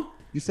wrong?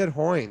 You said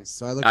Hoynes,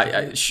 so I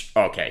looked.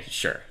 Okay,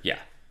 sure, yeah.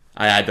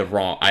 I had the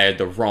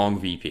wrong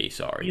VP.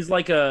 Sorry. He's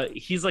like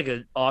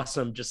a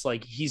awesome. Just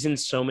like he's in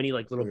so many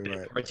like little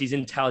bit parts. He's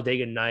in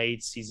Talladega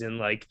Nights. He's in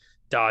like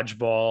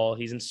Dodgeball.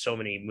 He's in so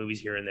many movies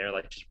here and there.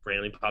 Like just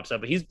randomly pops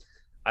up. But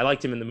I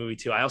liked him in the movie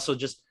too. I also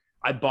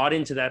I bought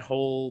into that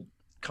whole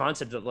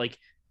concept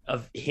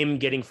of him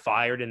getting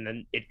fired and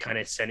then it kind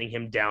of sending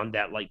him down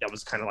that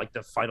was kind of like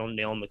the final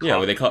nail in the coffin. Yeah,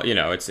 well, they call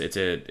it's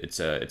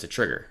a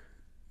trigger.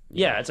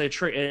 Yeah, it's like a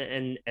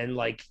trigger, and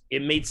like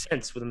it made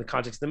sense within the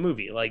context of the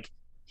movie. Like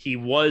he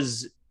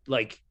was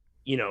like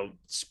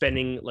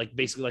spending like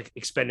basically like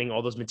expending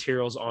all those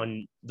materials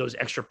on those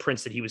extra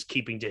prints that he was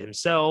keeping to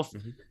himself.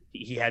 Mm-hmm.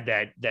 He had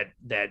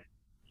that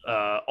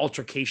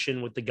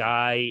altercation with the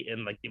guy,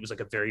 and like it was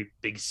like a very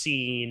big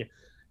scene.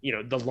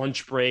 The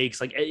lunch breaks,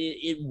 like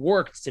it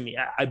worked to me.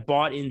 I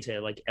bought into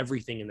like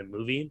everything in the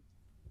movie,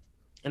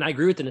 and I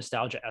agree with the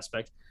nostalgia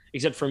aspect.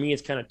 Except for me,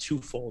 it's kind of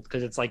twofold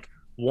because it's like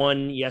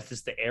one, yes,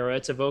 it's the era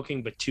it's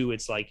evoking, but two,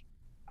 it's like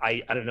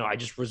I don't know. I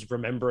just was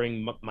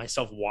remembering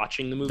myself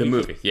watching the movie. The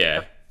movie,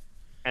 yeah.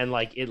 And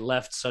like it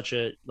left such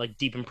a like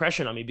deep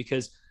impression on me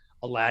because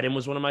Aladdin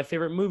was one of my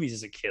favorite movies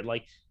as a kid.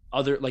 Like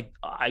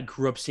I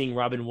grew up seeing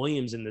Robin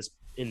Williams in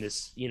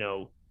this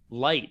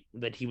light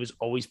that he was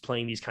always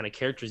playing these kind of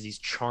characters, these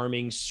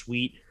charming,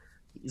 sweet.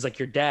 He's like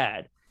your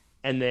dad,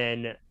 and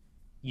then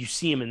you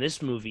see him in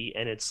this movie,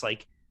 and it's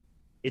like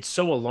it's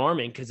so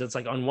alarming because it's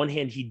like on one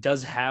hand he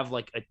does have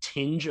like a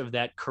tinge of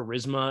that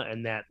charisma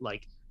and that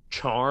like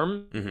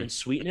charm and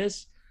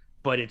sweetness,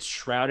 but it's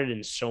shrouded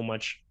in so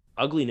much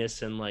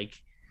ugliness and like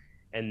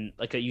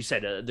you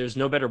said, there's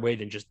no better way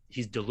than just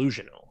he's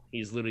delusional.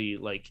 He's literally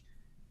like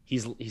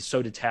he's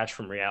so detached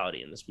from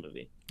reality in this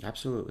movie.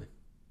 Absolutely.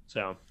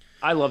 So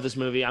I love this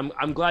movie.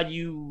 I'm glad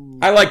you.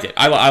 I liked it.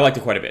 I liked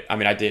it quite a bit. I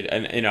mean, I did,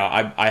 and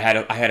I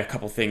had a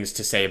couple things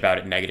to say about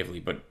it negatively,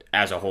 but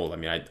as a whole, I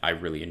mean, I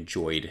really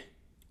enjoyed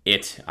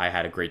it. I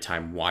had a great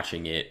time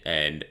watching it,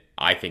 and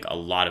I think a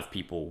lot of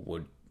people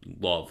would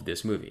love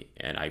this movie,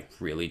 and I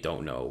really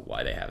don't know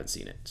why they haven't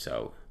seen it.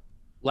 So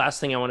last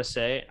thing I want to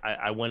say,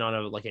 I went on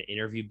an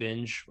interview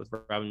binge with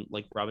Robin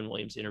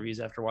Williams interviews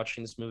after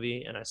watching this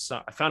movie, and I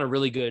found a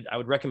really good. I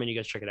would recommend you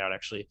guys check it out.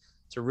 Actually,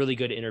 it's a really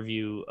good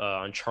interview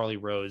on Charlie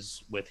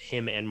Rose with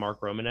him and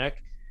Mark Romanek.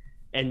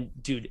 And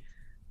dude,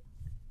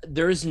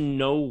 there is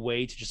no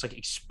way to just like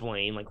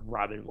explain like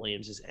Robin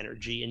Williams's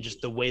energy and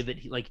just the way that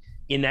he like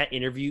in that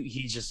interview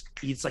he's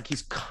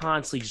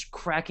constantly just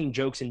cracking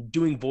jokes and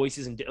doing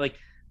voices and like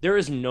there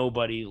is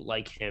nobody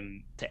like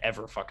him to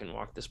ever fucking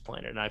walk this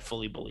planet, and I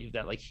fully believe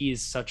that. Like he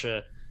is such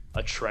a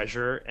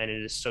treasure, and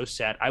it is so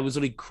sad. I was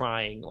literally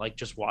crying like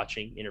just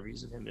watching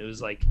interviews of him. It was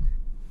like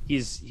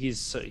he's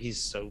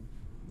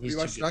You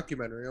watched the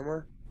documentary,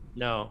 Omar?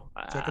 no,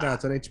 Check it out.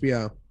 It's on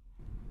HBO.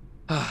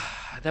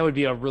 that would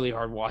be a really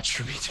hard watch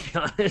for me, to be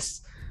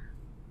honest,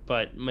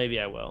 but maybe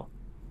I will.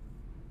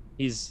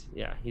 He's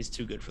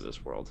too good for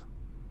this world.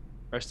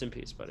 Rest in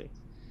peace, buddy.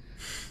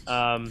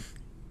 All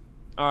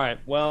right,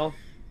 well,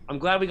 I'm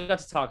glad we got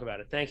to talk about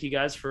it. Thank you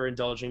guys for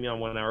indulging me on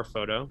 1 hour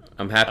photo.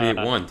 I'm happy it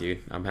won, dude.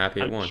 I'm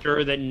happy it won. I'm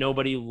sure that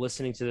nobody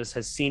listening to this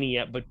has seen it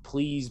yet, but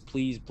please,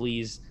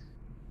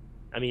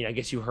 I mean, I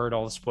guess you heard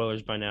all the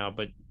spoilers by now,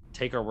 but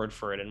take our word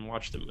for it and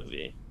watch the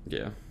movie.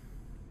 Yeah,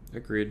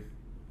 agreed.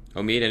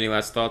 Omid, any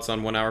last thoughts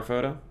on 1 hour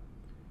photo?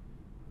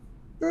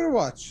 Go to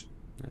watch.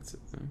 That's it.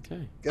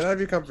 Okay. Get out of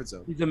your comfort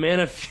zone. He's a man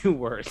of few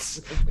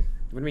words. What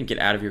do you mean, get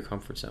out of your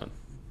comfort zone?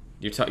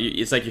 It's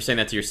like you're saying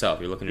that to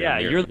yourself. You're looking at yeah,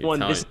 you're the one.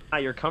 This is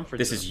not your comfort zone.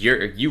 This is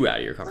you out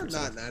of your comfort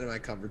zone. I'm not out of my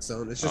comfort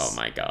zone. It's just. Oh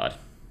my god.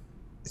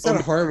 It's not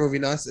a horror movie,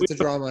 Nuss. It's a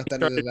drama at the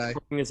end of the day.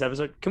 This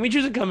episode, can we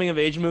choose a coming of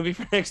age movie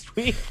for next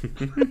week?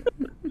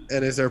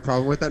 And is there a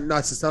problem with that?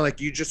 Nuts. It's not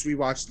like you just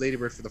rewatched Lady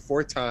Bird for the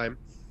 4th time.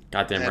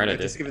 Goddamn right I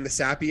did. Just giving the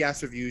sappy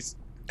ass reviews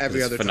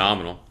every other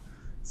phenomenal. time.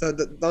 So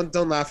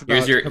don't laugh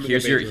about.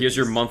 Here's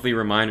your monthly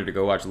reminder to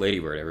go watch Lady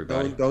Bird,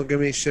 everybody. Don't give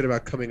me shit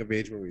about coming of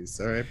age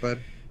movies, all right, bud?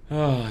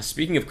 Oh,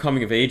 speaking of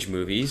coming of age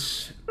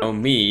movies,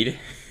 Omid.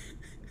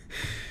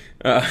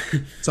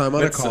 So I'm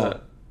on a call.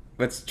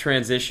 Let's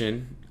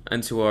transition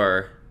into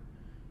our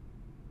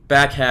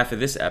back half of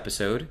this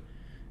episode.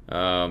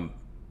 We've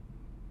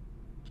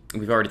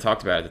already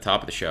talked about it at the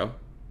top of the show,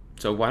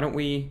 so why don't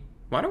we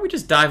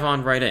just dive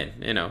on right in?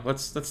 You know,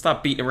 let's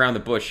stop beating around the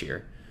bush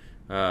here.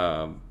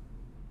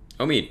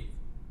 Omid.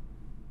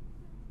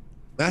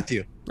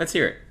 Matthew. Let's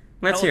hear it.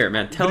 Let's hear it,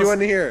 man. What do you want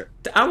to hear?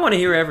 I want to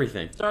hear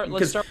everything. Let's start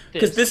with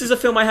because this is a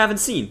film I haven't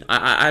seen.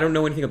 I don't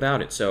know anything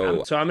about it. So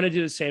I'm going to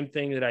do the same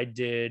thing that I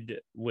did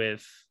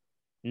with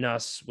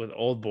Nuss with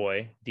Old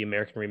Boy, the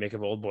American remake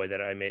of Old Boy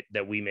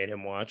that we made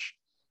him watch.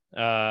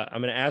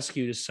 I'm going to ask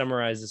you to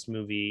summarize this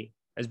movie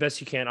as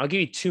best you can. I'll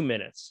give you 2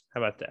 minutes.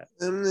 How about that?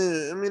 I'm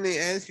going to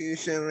ask you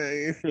to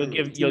summarize. You'll 90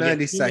 give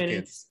 2 seconds.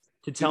 minutes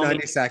to tell 90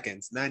 me.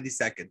 seconds. 90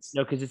 seconds.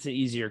 No, because it's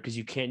easier because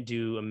you can't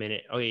do a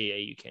minute. Oh yeah,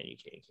 you can.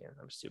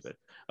 I'm stupid.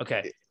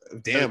 Okay.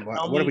 Damn.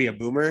 So what are we, a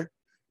boomer?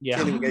 Yeah.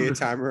 Can't even get your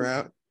timer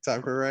right.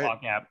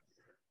 Clock app.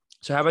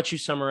 So how about you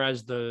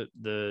summarize the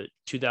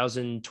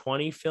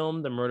 2020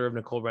 film, The Murder of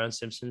Nicole Brown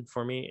Simpson,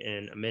 for me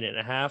in a minute and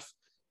a half,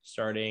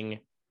 starting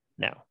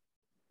now.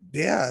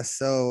 Yeah,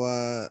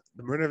 so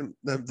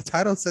the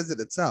title says it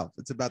itself.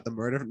 It's about the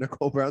murder of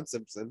Nicole Brown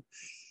Simpson.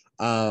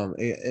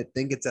 I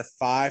think it's a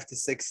 5 to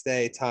 6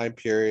 day time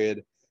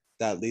period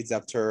that leads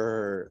up to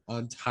her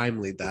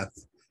untimely death.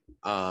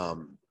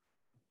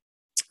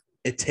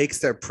 It takes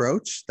the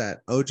approach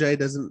that OJ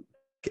doesn't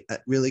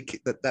really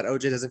that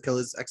OJ doesn't kill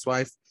his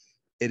ex-wife.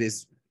 It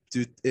is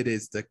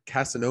the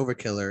Casanova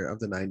killer of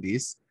the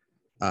 90s.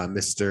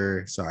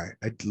 Sorry,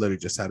 I literally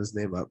just had his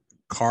name up.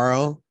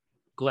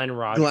 Glenn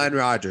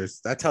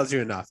Rogers. That tells you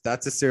enough.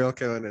 That's a serial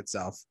killer in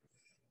itself.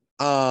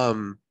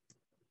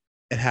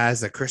 It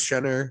has a Kris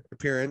Jenner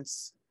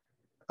appearance.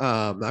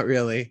 Not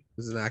really.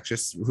 There's an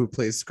actress who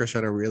plays Kris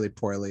Jenner really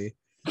poorly.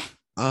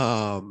 Kris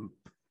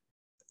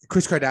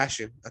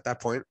Kardashian at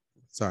that point.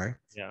 Sorry.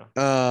 Yeah.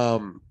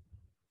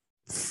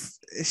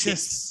 It's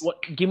just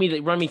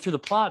run me through the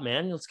plot,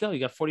 man. Let's go. You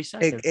got 40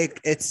 seconds.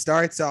 It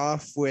starts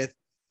off with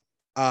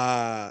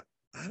I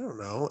don't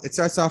know. It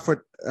starts off with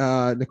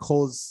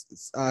Nicole's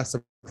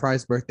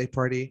surprise birthday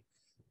party.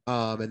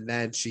 And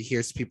then she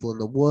hears people in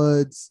the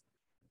woods,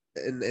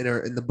 in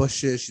the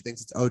bushes. She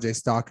thinks it's OJ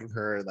stalking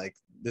her. Like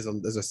there's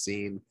a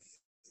scene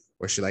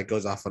where she like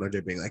goes off on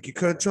OJ being like, "You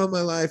couldn't control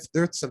my life."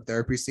 There's some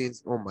therapy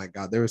scenes. Oh my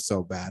god, they were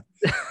so bad.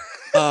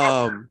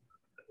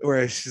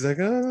 Where she's like,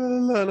 "Oh, la,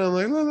 la," and I'm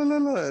like, "La, la, la,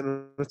 la,"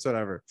 and it's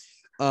whatever.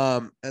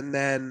 And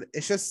then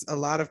it's just a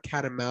lot of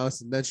cat and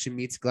mouse. And then she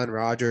meets Glenn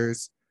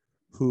Rogers,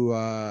 who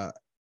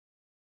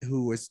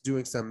was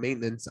doing some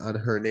maintenance on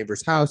her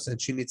neighbor's house,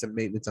 and she needs some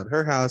maintenance on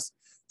her house.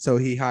 So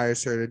he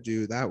hires her to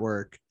do that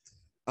work.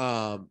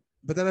 But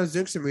then I was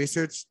doing some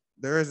research.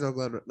 There is no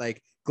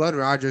Glenn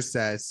Rogers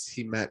says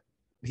he met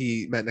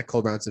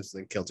Nicole Brown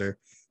Simpson and killed her,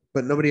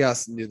 but nobody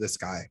else knew this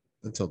guy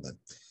until then.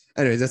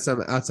 Anyways, that's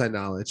some outside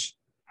knowledge.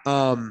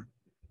 And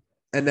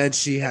then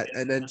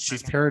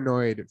she's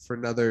paranoid for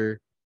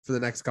the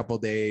next couple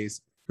of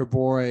days. Not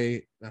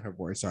her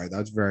boy. Sorry, that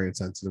was very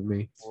insensitive of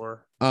me.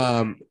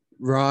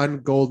 Ron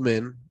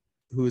Goldman,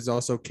 who is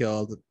also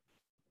killed,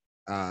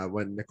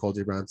 when Nicole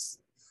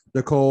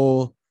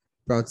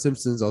Brown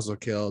Simpson's also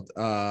killed.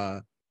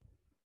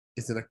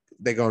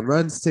 They go on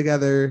runs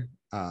together.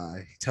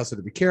 He tells her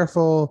to be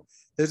careful.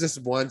 There's this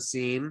one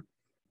scene.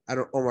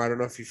 Omar, I don't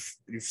know if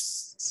you've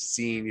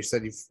seen. You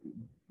said you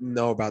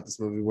know about this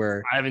movie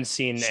where I haven't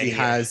seen she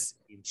has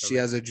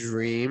a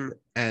dream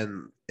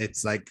and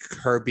it's like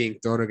her being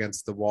thrown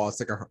against the wall. It's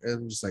like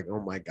I'm just like, oh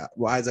my god.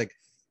 Well, I was like,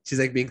 she's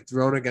like being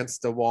thrown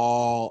against the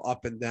wall,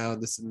 up and down,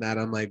 this and that.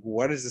 I'm like,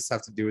 what does this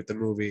have to do with the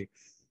movie?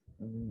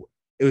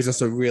 It was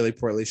just a really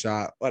poorly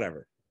shot.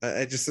 Whatever.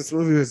 This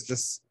movie was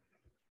just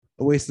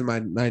a waste of my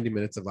 90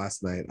 minutes of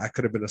last night. I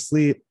could have been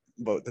asleep,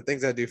 but the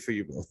things I do for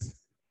you both.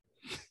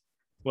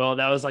 Well,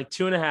 that was like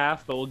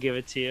 2.5, but we'll give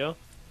it to you.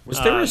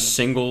 Was there a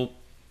single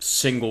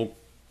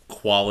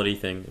quality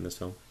thing in this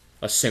film?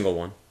 A single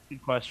one?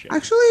 Good question.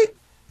 Actually,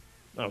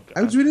 okay.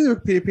 I was reading the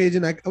Wikipedia page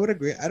and I would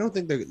agree. I don't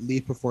think the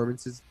lead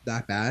performance is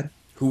that bad.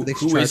 Who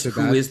is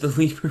the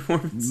lead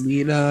performance?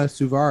 Mina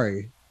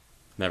Suvari.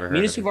 Never heard.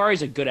 Mina of Suvari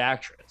is a good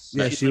actress.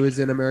 Yeah, she was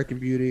in American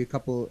Beauty, a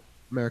couple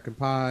American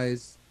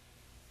Pies.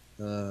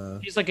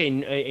 She's like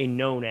a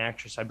known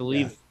actress, I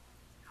believe. Yeah.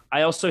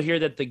 I also hear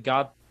that they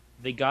got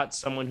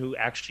someone who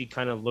actually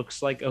kind of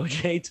looks like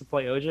OJ to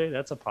play OJ.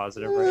 That's a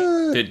positive,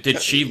 right? Did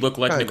she look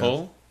like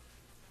Nicole?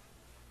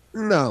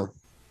 No,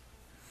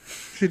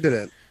 she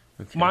didn't.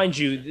 Okay. Mind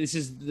you, this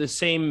is the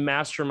same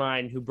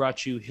mastermind who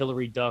brought you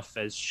Hilary Duff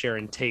as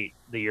Sharon Tate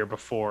the year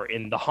before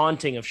in The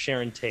Haunting of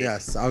Sharon Tate.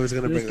 Yes, I was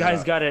going to bring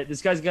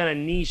This guy's got a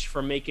niche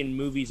for making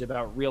movies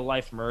about real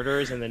life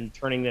murders and then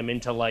turning them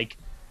into like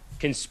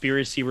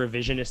conspiracy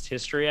revisionist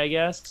history, I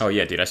guess. Oh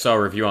yeah, dude, I saw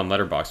a review on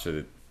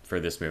Letterboxd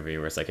for this movie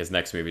where it's like his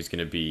next movie is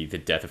going to be the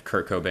death of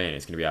Kurt Cobain.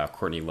 It's going to be how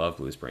Courtney Love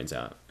blew his brains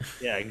out.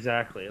 Yeah,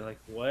 exactly. Like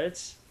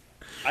what?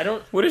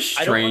 What a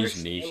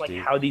strange niche, like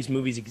dude. How these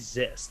movies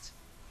exist.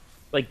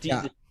 Like,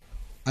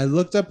 I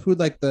looked up who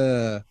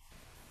the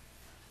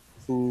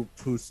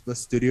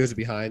studios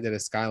behind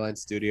it. Skyline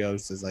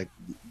Studios is like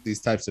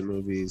these types of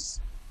movies.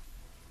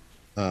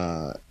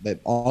 That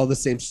all the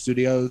same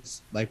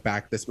studios like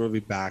back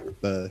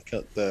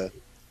the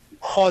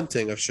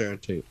Haunting of Sharon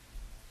Tate.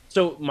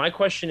 So my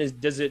question is,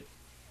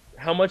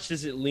 how much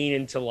does it lean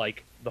into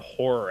like the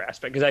horror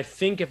aspect? Because I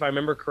think if I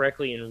remember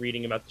correctly in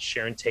reading about the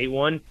Sharon Tate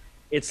one,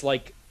 it's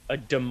like a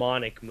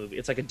demonic movie.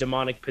 It's like a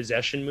demonic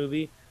possession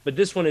movie. But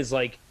this one is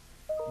like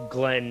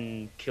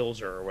Glenn kills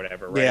her or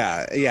whatever,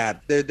 right? Yeah.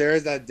 There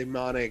is that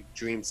demonic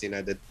dream scene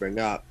I did bring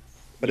up,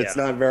 but it's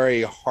not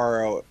very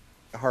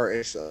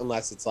horror-ish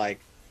unless it's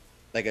like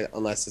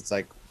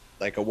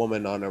a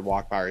woman on a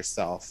walk by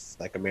herself,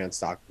 like a man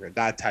stalking her.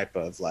 That type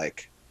of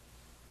like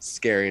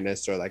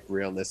scariness or like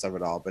realness of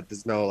it all. But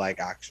there's no like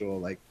actual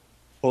like,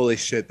 holy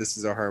shit, this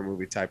is a horror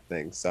movie type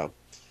thing. So,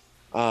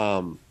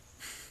 yeah.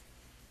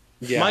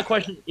 My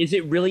question is: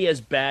 it really as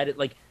bad?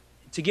 Like,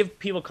 to give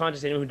people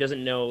context, anyone who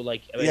doesn't know,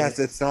 like, yes,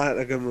 it's not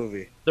a good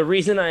movie. The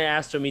reason I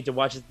asked Omid to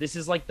watch it, this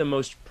is like the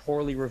most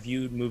poorly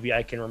reviewed movie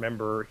I can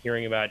remember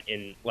hearing about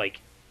in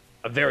like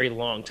a very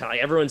long time. Like,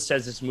 everyone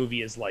says this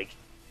movie is like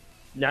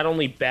not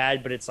only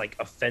bad, but it's like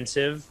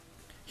offensive.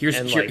 Here's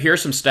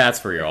some stats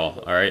for y'all.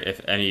 All right,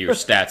 if any of you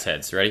stats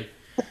heads, ready?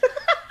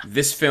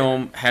 This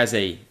film has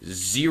a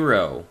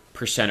 0%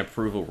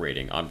 approval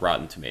rating on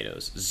Rotten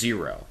Tomatoes.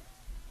 0,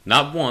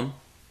 not 1,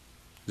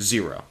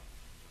 0.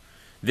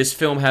 This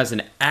film has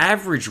an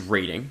average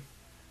rating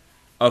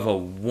of a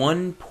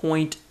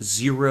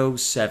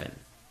 1.07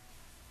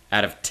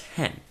 out of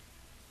 10.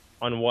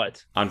 On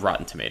what? On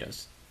Rotten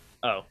Tomatoes.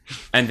 Oh.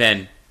 And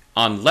then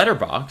on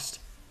Letterboxd,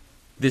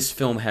 this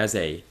film has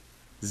a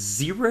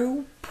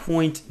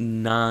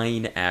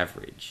 0.9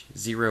 average.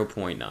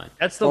 0.9.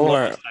 That's the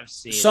lowest I've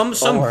seen. Some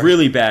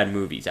really bad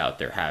movies out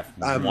there have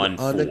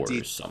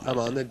 1.4 or something. I'm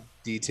on the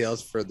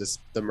details for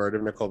the murder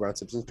of Nicole Brown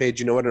Simpson's page.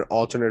 You know what an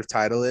alternative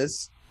title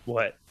is?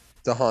 What?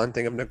 The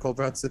Haunting of Nicole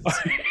Brown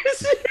Simpson.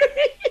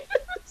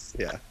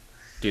 Yeah.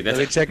 Dude, that's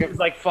let me check it. It's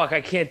like, fuck,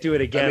 I can't do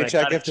it again. Let me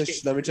check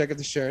if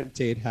the Sharon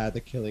Tate had the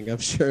killing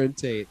of Sharon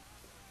Tate.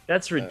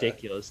 That's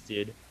ridiculous,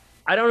 dude.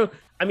 I don't know.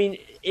 I mean,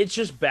 it's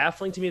just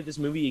baffling to me that this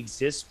movie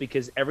exists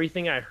because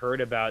everything I heard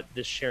about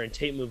this Sharon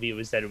Tate movie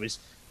was that it was,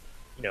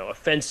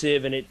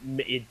 offensive and it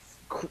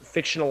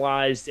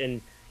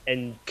fictionalized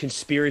and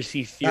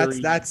conspiracy theory.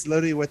 That's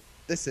literally what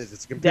this is.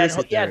 It's a conspiracy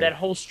theory. Yeah, that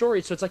whole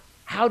story. So it's like,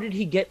 how did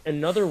he get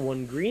another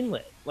one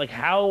greenlit? Like,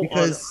 how?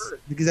 Because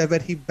I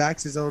bet he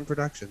backs his own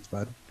productions,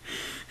 bud.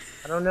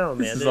 I don't know,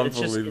 man. This is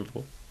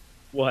unbelievable.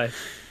 What?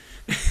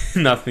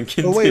 Nothing.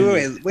 Continue. Wait.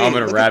 I'm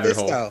in a rabbit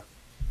hole. Though.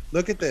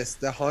 Look at this.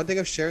 The Haunting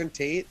of Sharon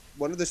Tate.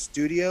 One of the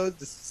studios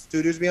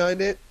behind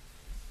it,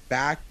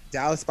 back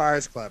Dallas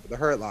Buyers Club, The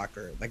Hurt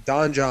Locker, like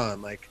Don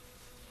John, like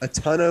a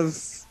ton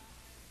of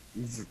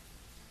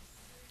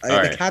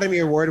Academy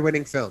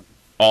Award-winning film.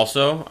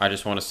 Also, I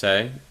just want to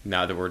say,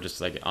 now that we're just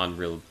like on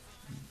real,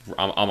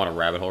 I'm on a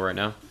rabbit hole right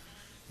now.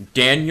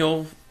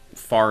 Daniel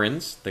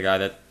Farins, the guy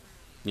that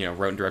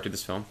wrote and directed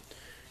this film,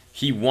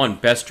 he won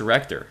Best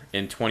Director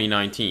in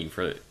 2019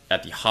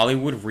 at the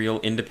Hollywood Real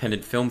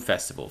Independent Film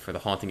Festival for The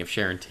Haunting of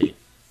Sharon Tate.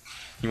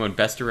 He won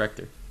Best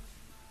Director.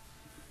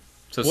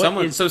 So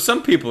What is so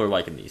some people are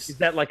liking these. is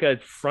that like a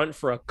front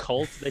for a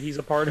cult that he's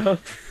a part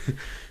of?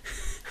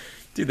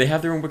 Dude, they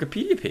have their own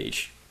Wikipedia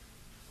page.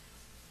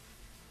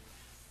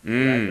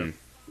 Random.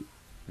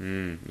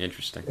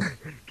 Interesting.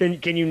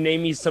 Can you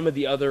name me some of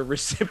the other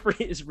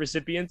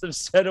recipients of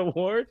said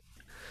award?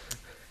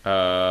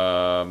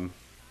 Um,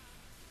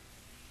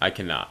 I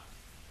cannot.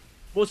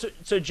 Well,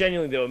 so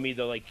genuinely though, me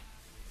though, like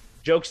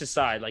jokes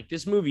aside, like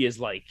this movie is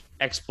like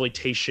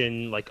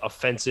exploitation, like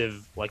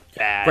offensive, like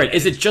bad. Right?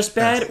 Is it just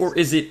bad, Yes. or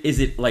is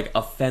it like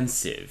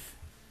offensive?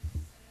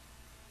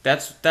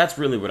 That's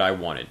really what I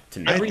wanted to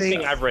know. Everything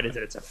think- I've read is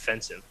that it's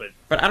offensive, but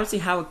But I don't see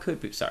how it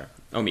could be. Sorry.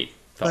 Oh, me.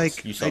 Thoughts.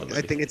 Like, You saw the movie.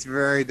 I think it's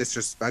very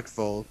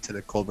disrespectful to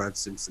Nicole Brown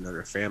Simpson and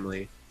her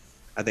family.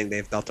 I think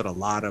they've dealt with a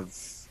lot of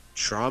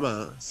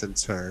trauma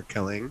since her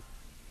killing.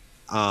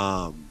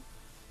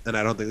 And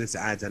I don't think this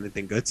adds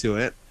anything good to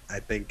it. I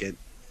think it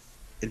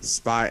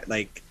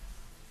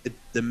it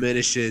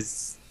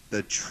diminishes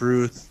the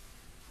truth.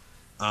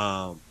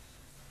 I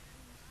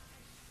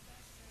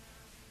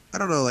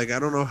don't know, I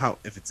don't know how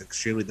if it's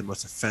extremely the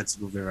most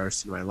offensive movie I've ever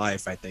seen in my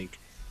life. I think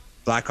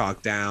Black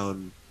Hawk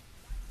Down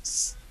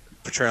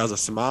portrayals of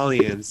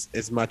Somalians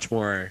is much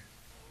more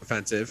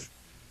offensive,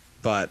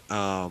 but it's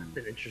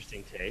an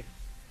interesting take.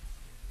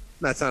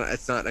 that's not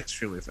it's not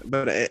extremely offensive.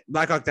 But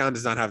Black Hawk Down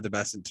does not have the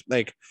best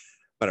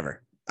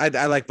whatever. I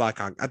like Black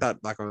Hawk. I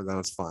thought Black Hawk Down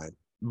was fine,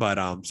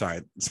 but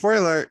sorry,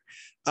 spoiler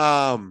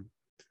alert.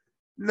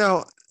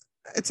 No,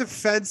 it's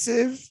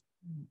offensive,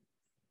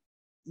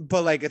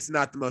 but it's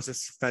not the most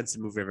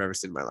offensive movie I've ever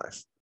seen in my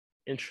life.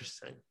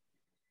 Interesting.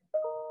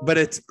 But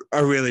it's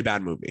a really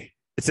bad movie.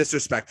 It's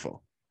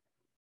disrespectful.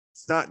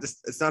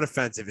 It's not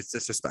offensive. It's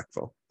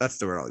disrespectful. That's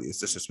the word I'll use.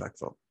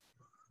 Disrespectful.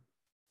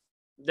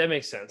 That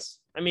makes sense.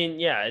 I mean,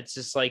 yeah, it's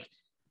just like,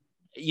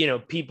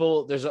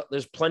 people.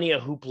 There's plenty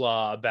of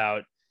hoopla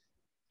about,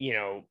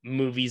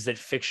 movies that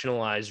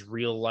fictionalize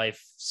real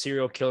life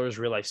serial killers,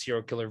 real life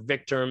serial killer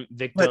victims.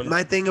 But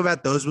my thing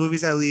about those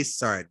movies, at least,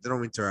 sorry, I don't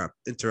mean to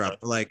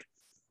interrupt. But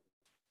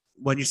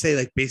when you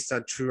say based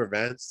on true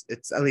events,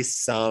 it's at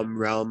least some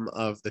realm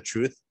of the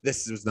truth.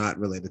 This was not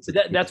related to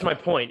That's my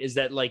point. Is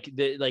that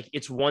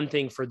it's one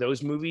thing for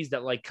those movies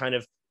that kind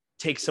of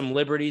take some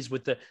liberties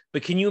with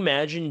but can you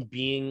imagine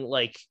being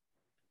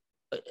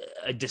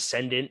a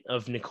descendant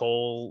of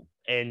Nicole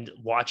and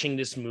watching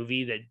this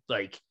movie that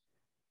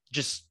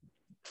just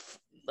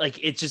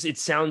it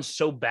sounds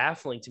so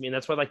baffling to me, and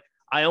that's why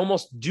I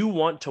almost do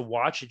want to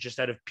watch it just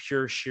out of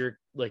pure sheer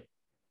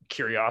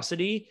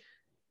curiosity.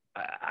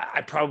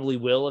 I probably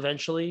will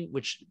eventually,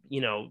 which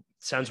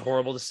sounds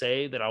horrible to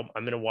say that I'm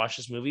going to watch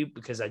this movie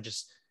because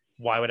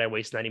why would I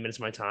waste 90 minutes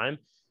of my time?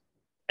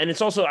 And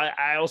it's also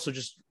I also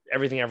just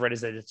everything I've read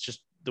is that it's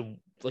just the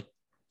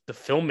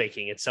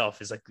filmmaking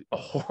itself is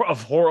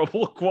of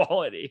horrible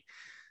quality.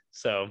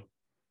 So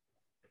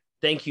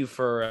thanks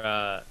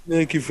for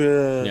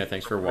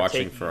thanks for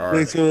watching for our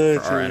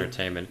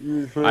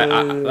entertainment. I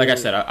like I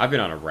said, I've been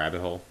on a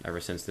rabbit hole ever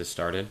since this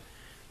started.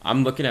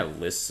 I'm looking at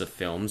lists of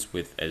films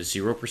with a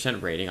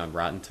 0% rating on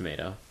Rotten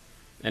Tomato.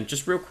 And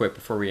just real quick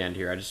before we end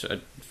here, I just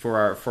for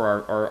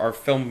our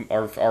film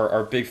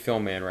our big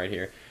film man right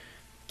here,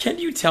 can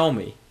you tell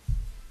me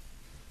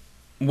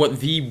what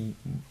the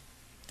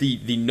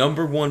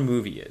number one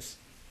movie is?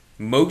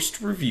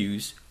 Most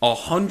reviews,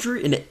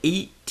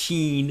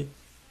 118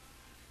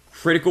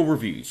 critical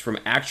reviews from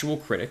actual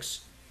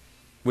critics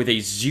with a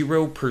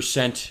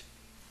 0%.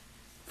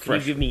 Can you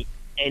give me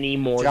any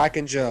more? Jack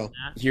and Jill.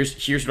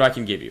 Here's what I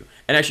can give you.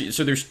 And actually,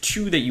 so there's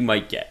two that you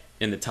might get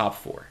in the top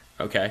 4,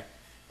 okay?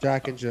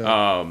 Jack and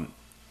Jill.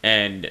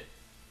 And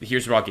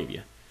here's what I'll give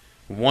you.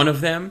 One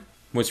of them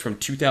was from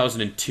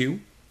 2002.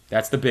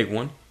 That's the big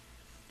one.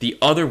 The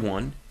other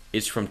one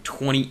is from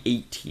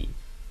 2018.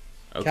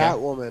 Okay?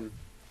 Catwoman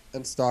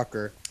and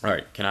Stalker. All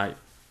right, can I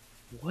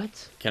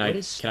What? can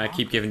I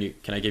keep giving you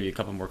can I give you a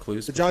couple more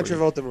clues The John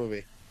before Travolta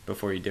movie.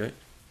 before you do it?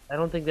 I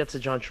don't think that's a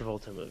John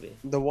Travolta movie.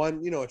 The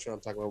one, you know what I'm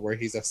talking about, where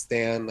he's a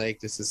stan,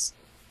 this is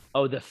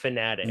Oh, The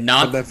Fanatic.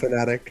 Not the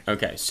fanatic.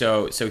 Okay,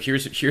 so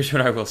here's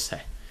what I will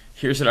say.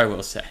 Here's what I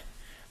will say.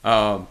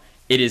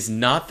 It is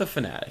not The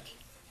Fanatic,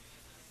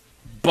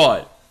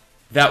 but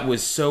that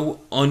was so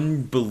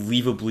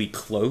unbelievably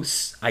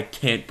close. I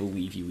can't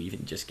believe you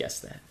even just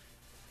guessed that.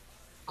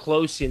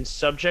 Close in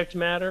subject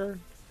matter.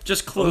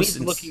 Just close.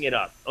 Omid's looking it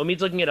up.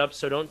 Omid's looking it up,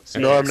 so don't say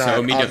No, it. I'm not. So,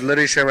 I'll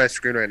literally share my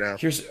screen right now.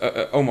 Here's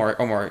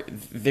Omar.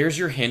 There's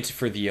your hint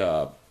for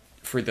the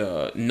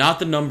not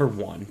the number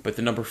 1, but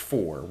the number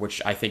 4,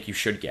 which I think you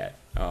should get.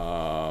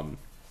 That's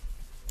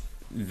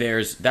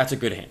a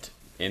good hint,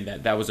 and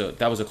that was a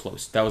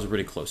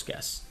really close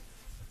guess.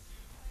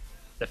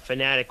 The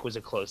Fanatic was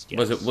a close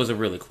guess. Was a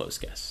really close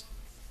guess.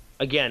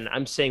 Again,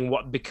 I'm saying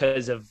what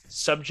because of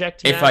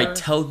subject matter. If I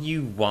tell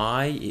you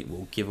why, it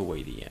will give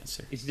away the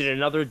answer. Is it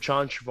another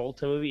John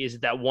Travolta movie? Is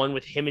it that one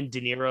with him and De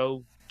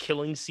Niro,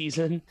 Killing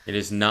Season? It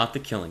is not the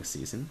Killing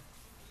Season.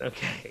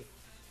 Okay.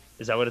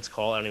 Is that what it's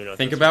called? I don't even know.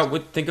 Think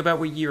about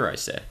what year I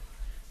said.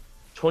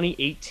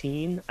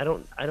 2018. I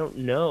don't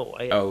know.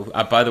 Oh,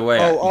 by the way,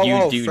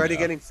 you do Freddy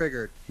know. getting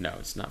figured. No,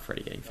 it's not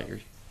Freddy getting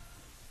figured.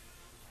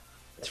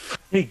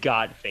 He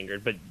got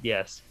fingered, but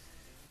yes.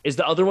 Is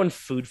the other one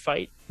Food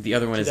Fight? The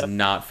other one is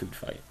not Food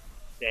Fight.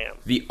 Damn.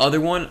 The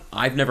other one,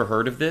 I've never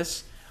heard of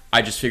this.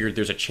 I just figured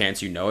there's a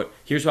chance you know it.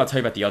 Here's what I'll tell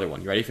you about the other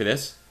one. You ready for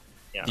this?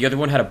 Yeah. The other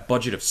one had a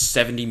budget of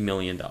 $70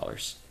 million.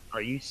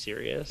 Are you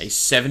serious? A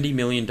 $70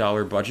 million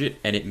budget,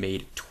 and it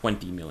made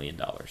 $20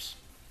 million.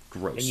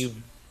 Gross. And you've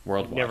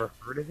worldwide. never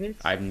heard of it?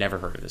 I've never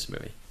heard of this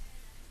movie.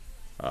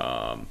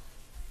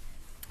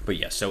 But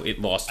yeah, so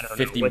it lost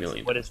 $50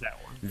 million. What is that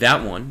one?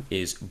 That one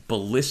is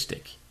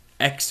Ballistic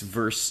X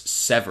vs.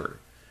 Sever.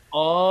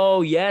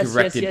 Oh, yes.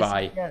 Directed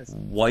by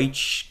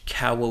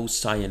Waichi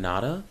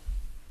Sayonara.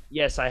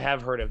 Yes, I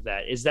have heard of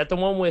that. Is that the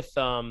one with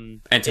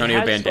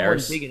Antonio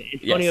Banderas?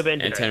 Antonio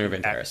Banderas. Antonio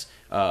Banderas.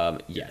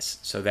 Yes.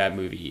 So that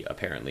movie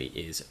apparently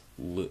is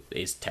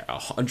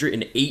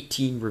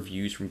 118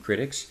 reviews from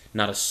critics.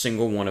 Not a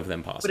single one of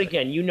them positive. But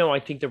again, I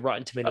think the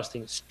Rotten Tomatoes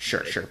thing is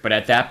sure. But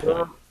at that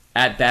point,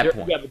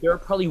 yeah, but there are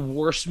probably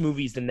worse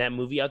movies than that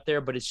movie out there.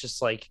 But it's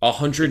just like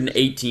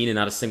 118 and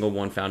not a single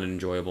one found it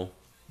enjoyable.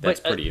 That's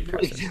pretty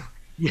impressive.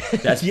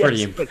 That's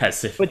pretty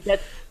impressive. But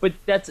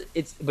that's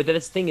the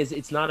thing is,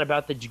 it's not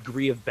about the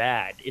degree of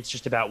bad. It's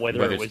just about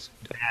whether it was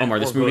bad. Omar,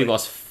 this movie good.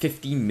 lost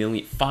 50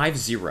 million,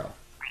 50.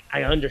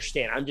 I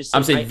understand. I'm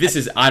saying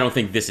I don't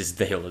think this is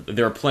the hill.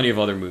 There are plenty of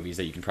other movies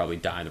that you can probably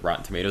die in the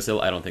Rotten Tomatoes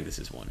hill. I don't think this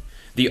is one.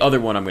 The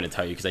other one I'm going to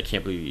tell you because I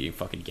can't believe you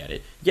fucking get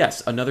it.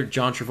 Yes, another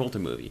John Travolta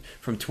movie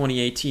from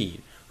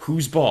 2018.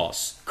 Who's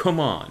Boss? Come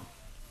on.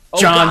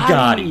 John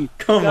Gotti.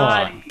 Come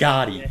on,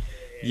 Gotti.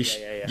 You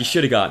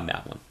should have gotten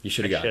that one. You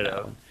should have gotten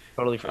that one.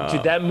 Totally.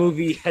 Dude, that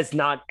movie has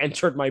not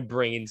entered my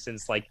brain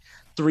since like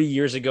 3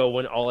 years ago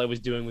when all I was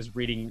doing was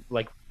reading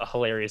like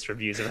hilarious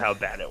reviews of how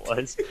bad it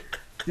was.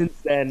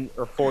 Since then,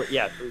 or four,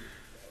 yeah.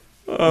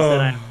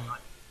 Unbelievable.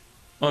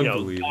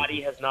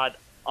 Gotti has not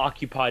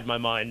occupied my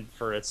mind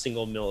for a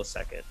single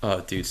millisecond.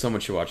 Oh, dude, someone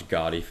should watch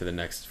Gotti for the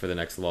next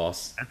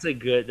loss. That's a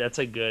good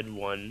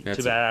one.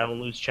 Too bad I don't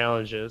lose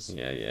challenges.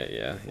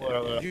 Yeah.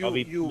 I'll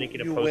be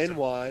making a post. Win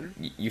one.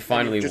 You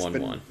finally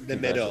won one. The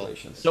middle.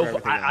 So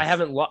I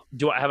haven't lost.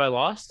 Have I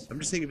lost? I'm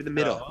just thinking of the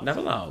middle.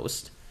 Never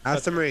lost.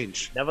 Have some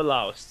range. Never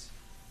lost.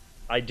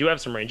 I do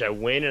have some range. I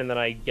win and then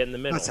I get in the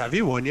middle. Have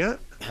you won yet?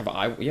 Have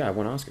I? Yeah, I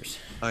won Oscars.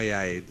 Oh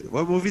yeah.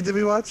 What movie did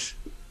we watch?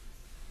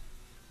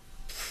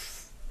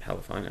 Hell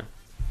if I know.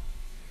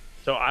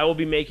 So I will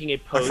be making a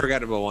post.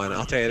 Unforgettable one.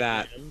 I'll tell you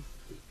that.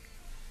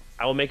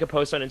 I will make a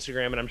post on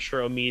Instagram, and I'm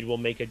sure Omid will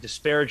make a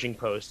disparaging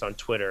post on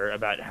Twitter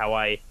about how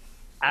I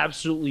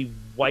absolutely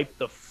wiped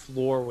the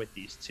floor with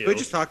these two. Can we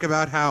just talk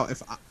about how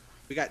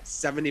we got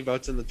 70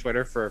 votes on the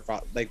Twitter for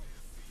like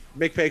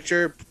big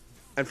picture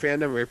and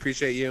fandom? We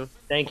appreciate you.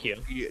 Thank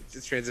you.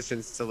 Just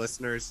transitions to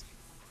listeners,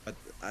 but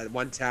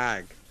one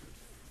tag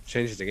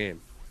changes the game.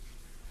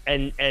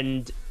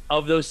 And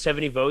of those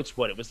 70 votes,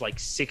 it was like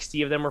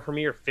 60 of them were for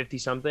me or 50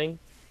 something.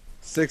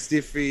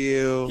 60 for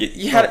you.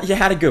 You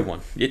had a good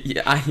one.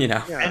 I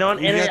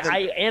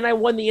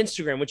won the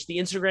Instagram, which the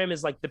Instagram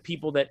is like the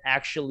people that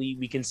actually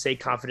we can say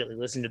confidently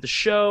listen to the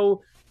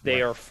show.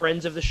 They are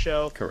friends of the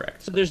show.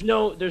 Correct. So there's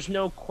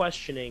no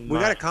questioning. We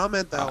got a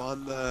comment though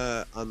on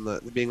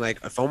the being like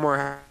if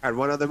Omar had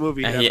one other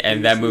movie.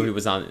 And that movie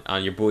was on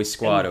your boy's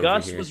squad over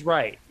Gus here. was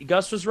right.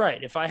 Gus was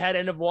right. If I had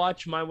End of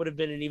Watch, mine would have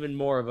been an even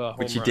more of a home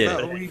But you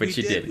run.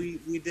 did.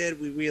 We did.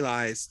 We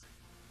realized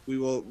we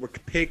will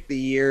pick the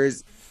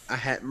years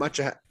much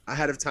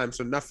ahead of time,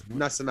 so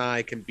Nuss and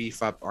I can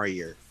beef up our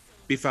year,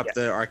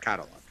 our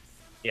catalog.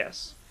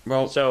 Yes.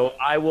 Well, so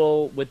I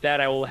will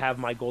have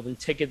my golden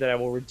ticket that I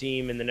will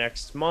redeem in the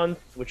next month,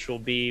 which will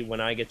be when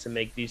I get to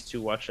make these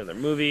two watch another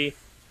movie.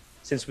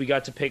 Since we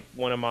got to pick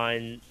one of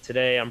mine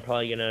today, I'm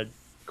probably gonna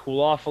cool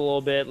off a little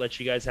bit, let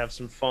you guys have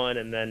some fun,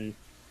 and then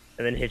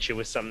hit you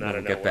with something out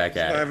of nowhere. Get back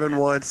at it. I haven't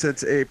won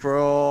since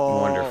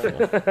April.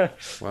 Wonderful.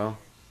 Well,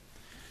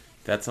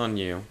 that's on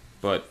you.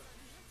 But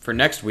for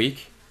next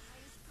week,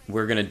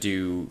 we're gonna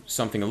do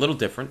something a little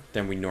different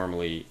than we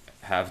normally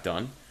have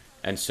done,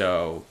 and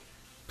so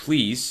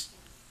please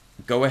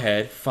go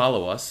ahead,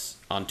 follow us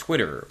on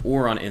Twitter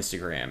or on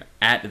Instagram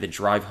at the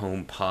Drive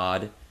Home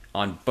Pod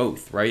on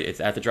both, right? It's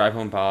at the Drive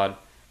Home Pod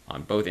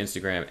on both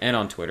Instagram and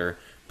on Twitter.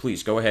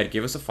 Please go ahead,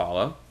 give us a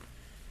follow.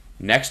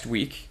 Next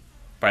week,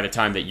 by the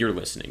time that you're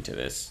listening to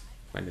this,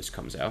 when this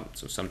comes out,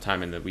 so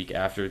sometime in the week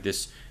after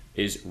this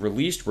is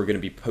released, we're going to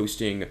be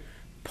posting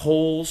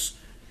polls.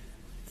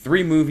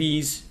 3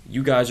 movies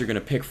you guys are going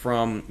to pick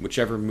from.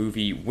 Whichever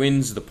movie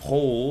wins the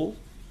poll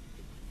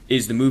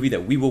is the movie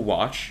that we will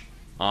watch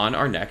on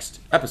our next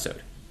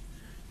episode.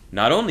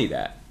 Not only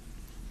that,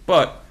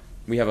 but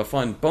we have a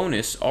fun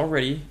bonus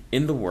already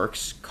in the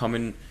works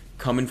coming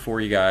for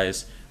you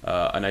guys.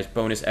 A nice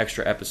bonus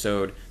extra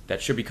episode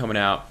that should be coming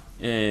out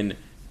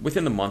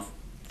within the month,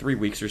 3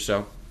 weeks or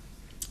so.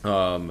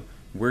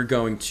 We're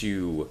going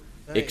to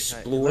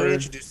explore. Let me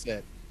introduce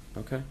it.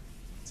 Okay.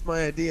 It's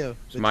my idea.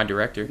 It's my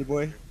director.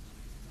 Boy.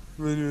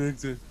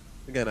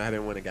 Again, I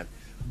didn't win again.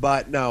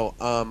 But no,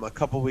 a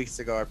couple weeks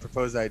ago, I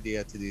proposed the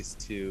idea to these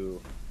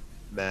two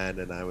men,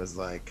 and I was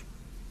like,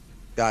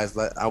 guys,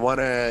 I want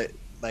to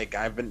like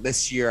I've been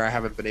this year I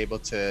haven't been able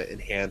to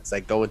enhance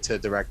like go into the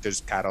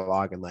director's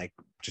catalog and like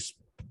just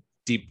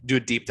do a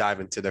deep dive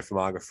into their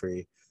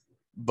filmography.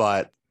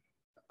 But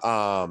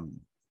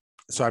um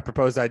so I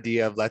proposed the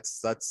idea of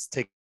let's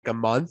take a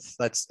month.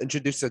 Let's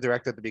introduce the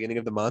director at the beginning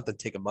of the month and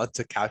take a month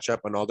to catch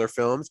up on all their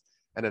films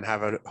and then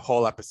have a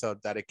whole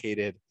episode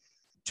dedicated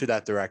to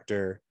that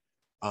director,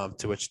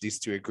 to which these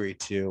two agreed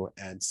to.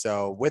 And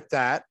so with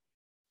that,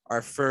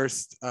 our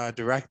first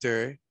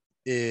director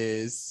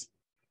is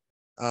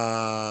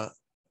uh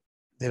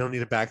they don't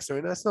need a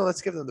backstory. No,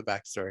 let's give them the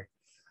backstory.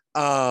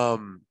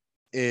 Um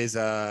is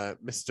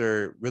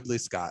Mr. Ridley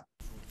Scott.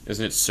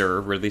 Isn't it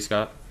Sir Ridley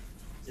Scott?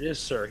 It is,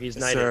 sir. He's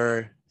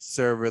knighted.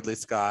 Sir Ridley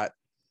Scott.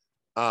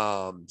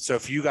 So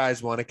if you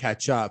guys want to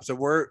catch up, so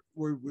we're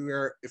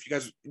if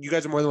you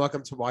guys are more than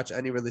welcome to watch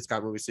any Ridley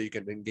Scott movie so you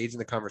can engage in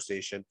the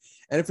conversation.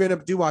 And if you end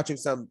up watching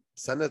some,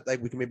 send it,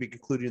 like we can maybe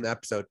conclude in the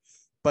episode.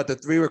 But the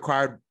three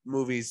required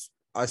movies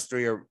us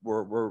three are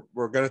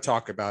we're gonna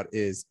talk about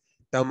is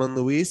Thelma and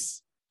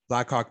Louise,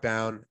 Black Hawk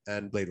Down,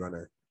 and Blade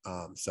Runner.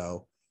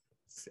 So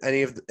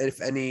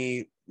if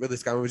any Ridley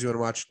Scott movies you want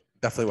to watch,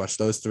 definitely watch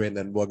those three, and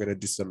then we're gonna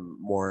do some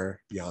more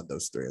beyond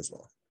those three as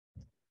well.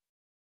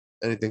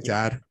 Anything to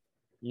add?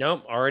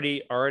 Nope,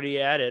 already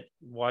at it.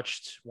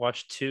 Watched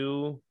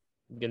two.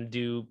 I'm gonna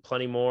do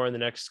plenty more in the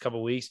next couple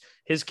of weeks.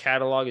 His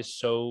catalog is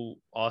so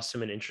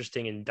awesome and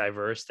interesting and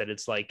diverse that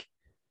it's like,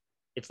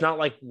 it's not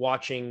like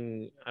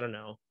watching, I don't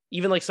know,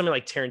 even like something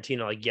like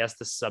Tarantino. Like, yes,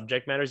 the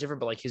subject matter is different,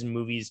 but like his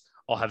movies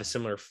all have a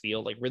similar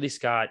feel. Like Ridley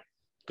Scott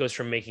goes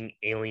from making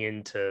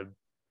Alien to,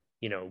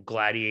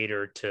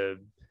 Gladiator to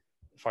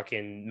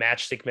fucking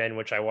Matchstick Men,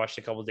 which I watched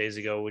a couple of days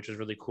ago, which was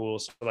really cool.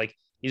 So like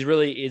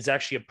is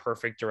actually a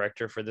perfect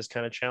director for this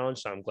kind of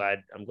challenge. So I'm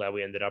glad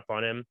we ended up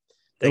on him.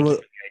 Thank you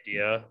for the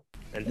idea.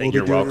 And thank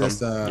You're you.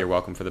 welcome. You're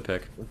welcome for the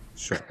pick.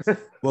 Sure.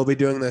 We'll be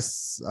doing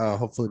this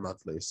hopefully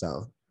monthly.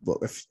 So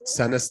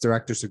send us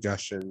director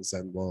suggestions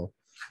and we'll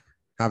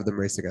have them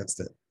race against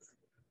it.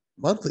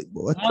 Monthly?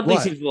 Monthly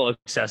seems a little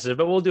excessive,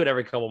 but we'll do it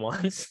every couple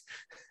months.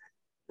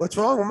 What's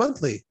wrong with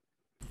monthly?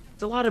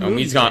 It's a lot of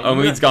movies.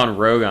 Omid's gone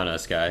rogue on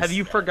us, guys. Have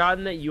you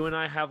forgotten that you and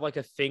I have like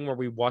a thing where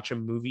we watch a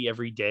movie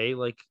every day,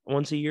 like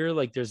once a year?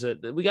 Like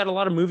we got a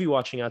lot of movie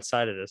watching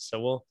outside of this,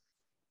 so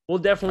we'll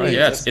definitely. Oh,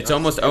 yeah, it's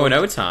almost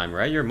O&O time,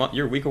 right?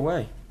 You're a week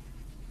away.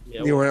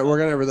 Yeah,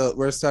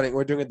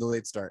 we're doing a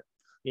delayed start.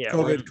 Yeah,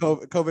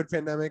 COVID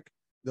pandemic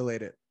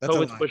delayed it. That's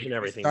COVID's pushing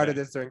everything. Started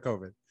this during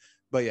COVID,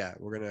 but yeah,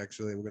 we're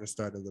gonna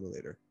start a little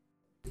later.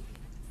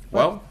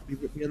 Well,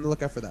 be on the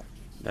lookout for that.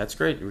 That's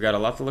great. We got a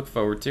lot to look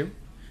forward to.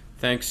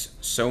 Thanks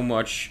so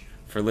much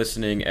for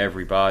listening,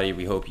 everybody.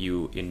 We hope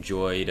you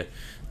enjoyed.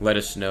 Let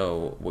us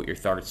know what your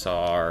thoughts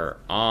are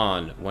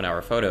on 1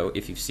 Hour Photo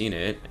if you've seen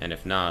it. And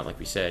if not, like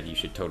we said, you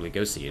should totally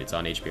go see it. It's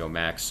on HBO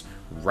Max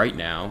right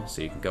now,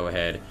 so you can go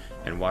ahead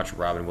and watch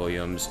Robin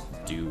Williams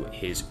do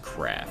his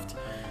craft.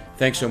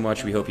 Thanks so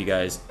much. We hope you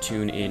guys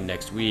tune in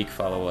next week.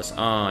 Follow us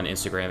on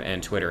Instagram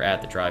and Twitter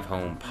at The Drive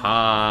Home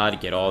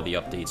Pod. Get all the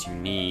updates you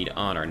need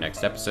on our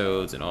next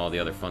episodes and all the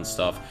other fun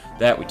stuff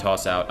that we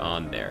toss out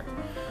on there.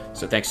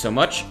 So thanks so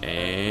much,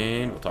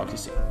 and we'll talk to you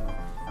soon.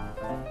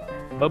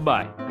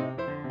 Bye-bye.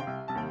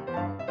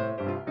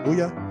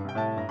 Booyah.